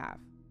do you have?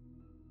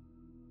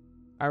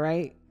 All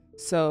right.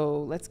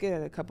 So let's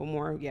get a couple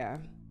more. Yeah.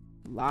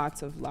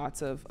 Lots of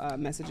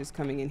messages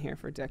coming in here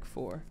for deck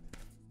 4.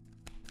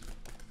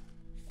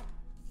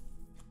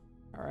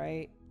 All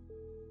right.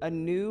 A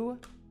new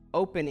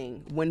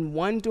opening. When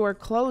one door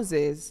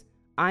closes,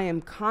 I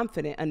am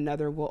confident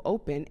another will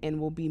open and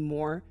will be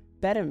more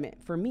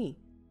betterment for me.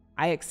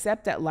 I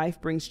accept that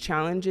life brings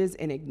challenges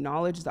and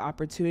acknowledge the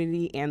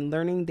opportunity and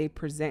learning they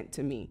present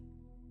to me.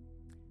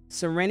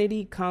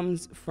 Serenity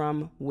comes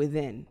from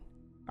within.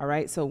 All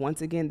right. So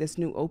once again, this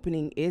new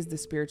opening is the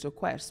spiritual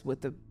quest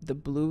with the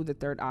blue, the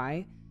third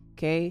eye.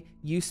 Okay.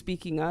 You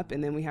speaking up.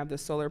 And then we have the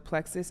solar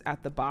plexus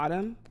at the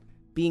bottom,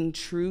 being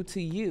true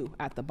to you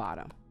at the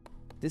bottom.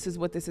 This is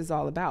what this is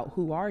all about.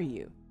 Who are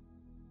you?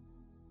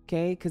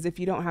 Okay. Because if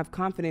you don't have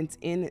confidence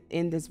in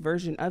this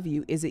version of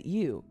you, is it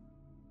you?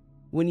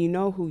 When you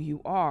know who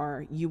you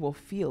are, you will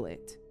feel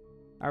it.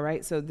 All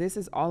right. So this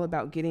is all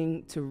about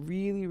getting to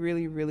really,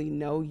 really, really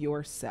know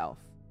yourself,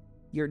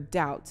 your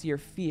doubts, your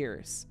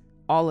fears,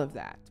 all of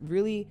that.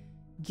 Really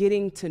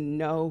getting to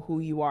know who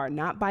you are,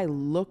 not by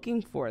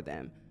looking for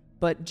them,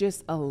 but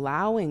just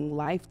allowing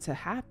life to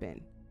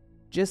happen.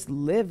 Just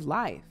live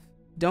life.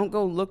 Don't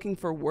go looking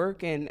for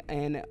work and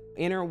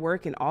inner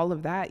work and all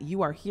of that.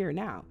 You are here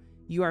now.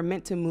 You are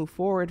meant to move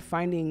forward,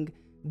 finding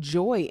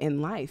joy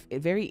in life,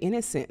 very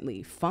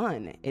innocently,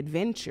 fun,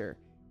 adventure,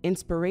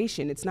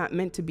 inspiration. It's not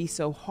meant to be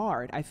so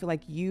hard. I feel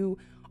like you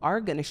are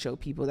going to show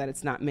people that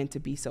it's not meant to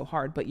be so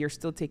hard, but you're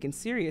still taken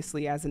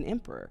seriously as an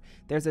emperor.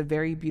 There's a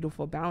very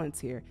beautiful balance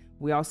here.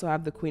 We also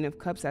have the Queen of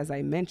Cups. As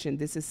I mentioned,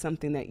 this is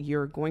something that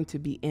you're going to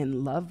be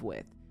in love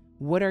with.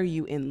 What are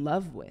you in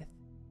love with?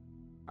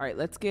 All right,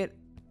 let's get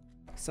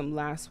some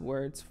last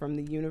words from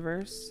the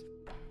universe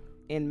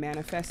in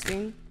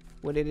manifesting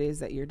what it is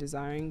that you're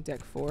desiring.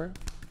 Deck 4.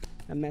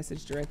 A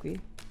message directly.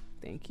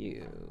 Thank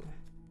you.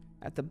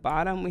 At the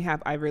bottom, we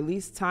have, I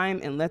release time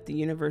and let the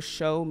universe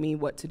show me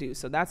what to do.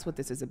 So that's what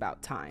this is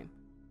about, time.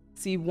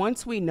 See,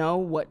 once we know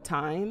what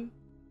time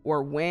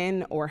or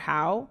when or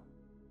how,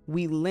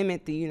 we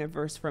limit the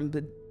universe from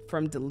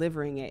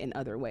delivering it in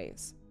other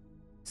ways.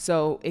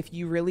 So if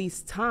you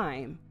release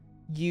time,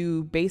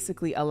 you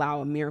basically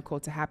allow a miracle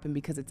to happen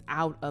because it's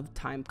out of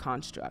time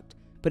construct.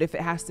 But if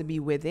it has to be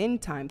within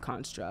time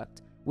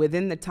construct,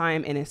 within the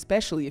time, and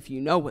especially if you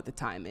know what the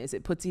time is,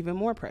 it puts even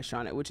more pressure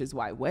on it, which is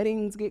why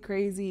weddings get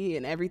crazy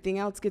and everything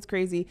else gets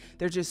crazy.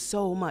 There's just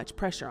so much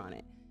pressure on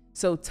it.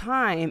 So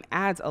time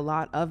adds a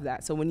lot of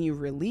that. So when you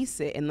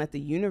release it and let the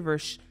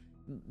universe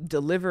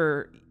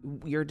deliver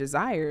your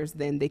desires,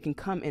 then they can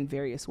come in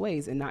various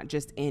ways and not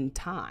just in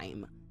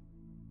time.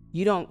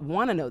 You don't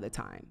want to know the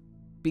time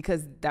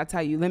because that's how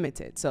you limit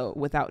it. So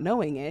without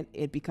knowing it,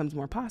 it becomes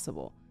more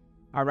possible.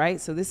 All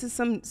right. So this is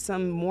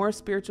some more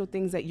spiritual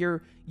things that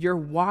you're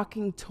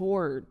walking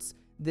towards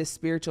this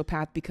spiritual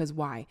path, because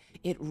why?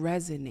 It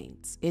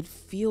resonates. It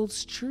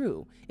feels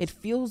true. It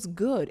feels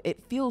good.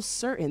 It feels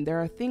certain.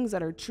 There are things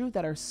that are true,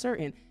 that are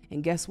certain.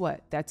 And guess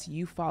what? That's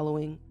you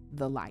following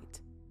the light.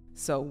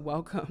 So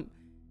welcome.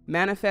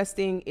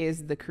 Manifesting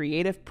is the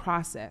creative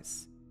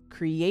process,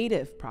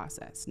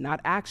 not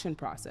action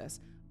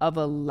process, of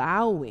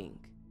allowing.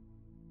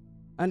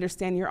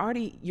 Understand,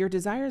 your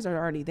desires are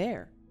already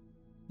there.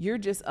 You're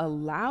just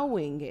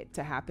allowing it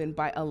to happen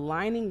by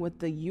aligning with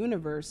the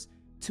universe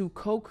to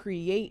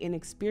co-create an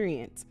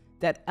experience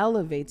that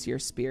elevates your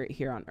spirit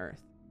here on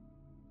earth.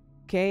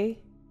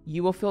 Okay?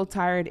 You will feel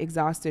tired,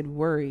 exhausted,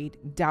 worried,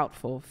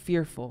 doubtful,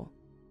 fearful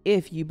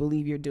if you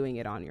believe you're doing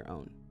it on your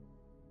own.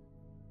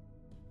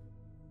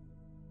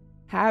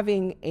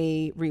 Having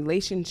a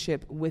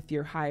relationship with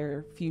your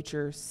higher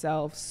future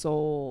self,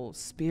 soul,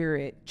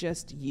 spirit,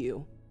 just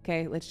you.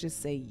 Okay? Let's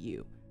just say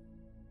you.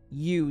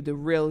 You, the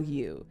real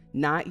you,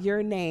 not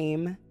your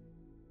name,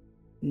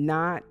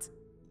 not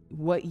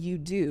what you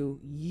do,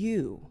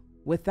 you,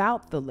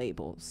 without the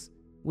labels,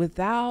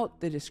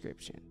 without the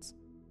descriptions.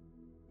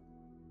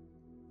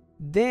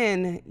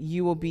 Then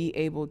you will be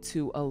able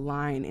to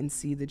align and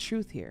see the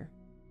truth here.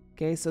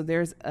 Okay, so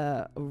there's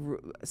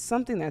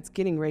something that's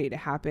getting ready to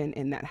happen,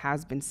 and that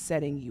has been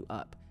setting you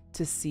up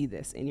to see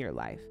this in your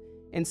life.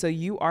 And so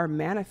you are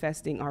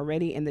manifesting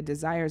already, and the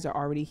desires are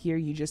already here.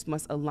 You just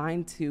must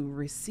align to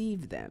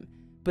receive them.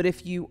 But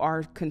if you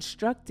are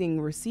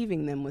constructing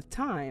receiving them with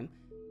time,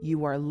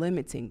 you are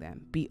limiting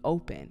them. Be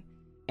open.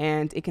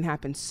 And it can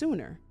happen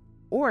sooner,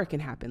 or it can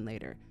happen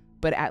later.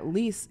 But at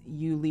least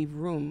you leave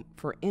room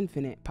for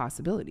infinite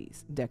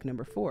possibilities. Deck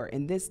number 4.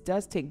 And this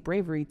does take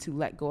bravery to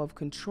let go of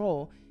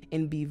control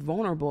and be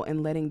vulnerable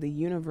and letting the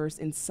universe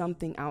and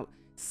something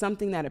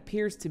that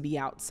appears to be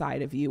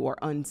outside of you or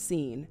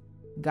unseen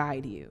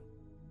guide you.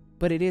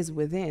 But it is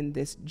within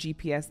this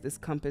GPS, this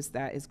compass,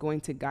 that is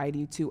going to guide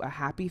you to a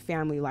happy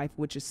family life,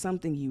 which is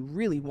something you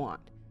really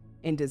want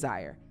and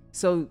desire.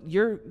 So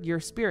your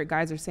spirit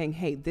guides are saying,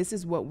 hey, this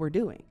is what we're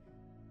doing.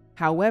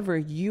 However,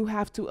 you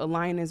have to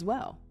align as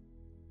well.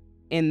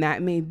 And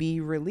that may be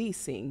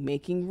releasing,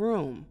 making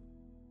room.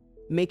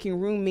 Making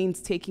room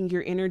means taking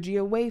your energy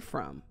away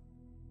from.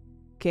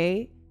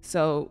 Okay?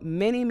 So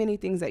many, many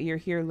things that you're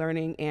here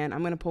learning. And I'm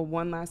going to pull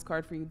one last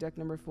card for you, deck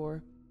number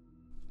 4.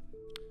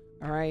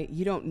 All right.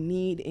 You don't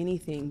need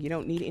anything. You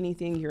don't need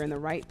anything. You're in the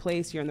right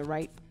place. You're in the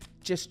right.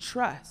 Just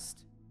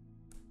trust.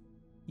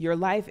 Your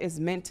life is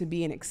meant to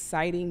be an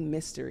exciting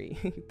mystery.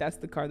 That's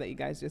the card that you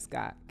guys just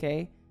got.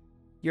 Okay.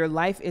 Your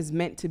life is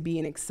meant to be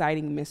an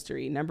exciting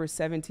mystery. Number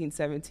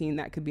 1717,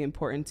 that could be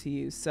important to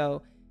you.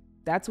 So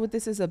that's what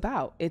this is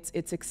about. It's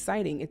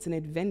exciting. It's an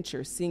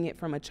adventure, seeing it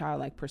from a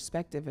childlike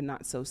perspective and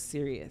not so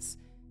serious.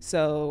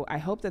 So I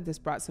hope that this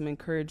brought some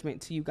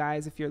encouragement to you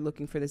guys. If you're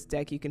looking for this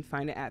deck, you can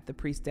find it at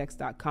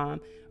thepriestdecks.com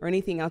or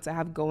anything else I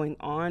have going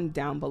on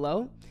down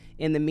below.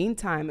 In the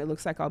meantime, it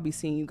looks like I'll be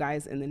seeing you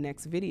guys in the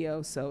next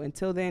video. So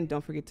until then,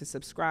 don't forget to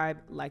subscribe,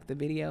 like the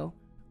video.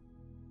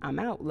 I'm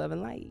out. Love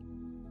and light.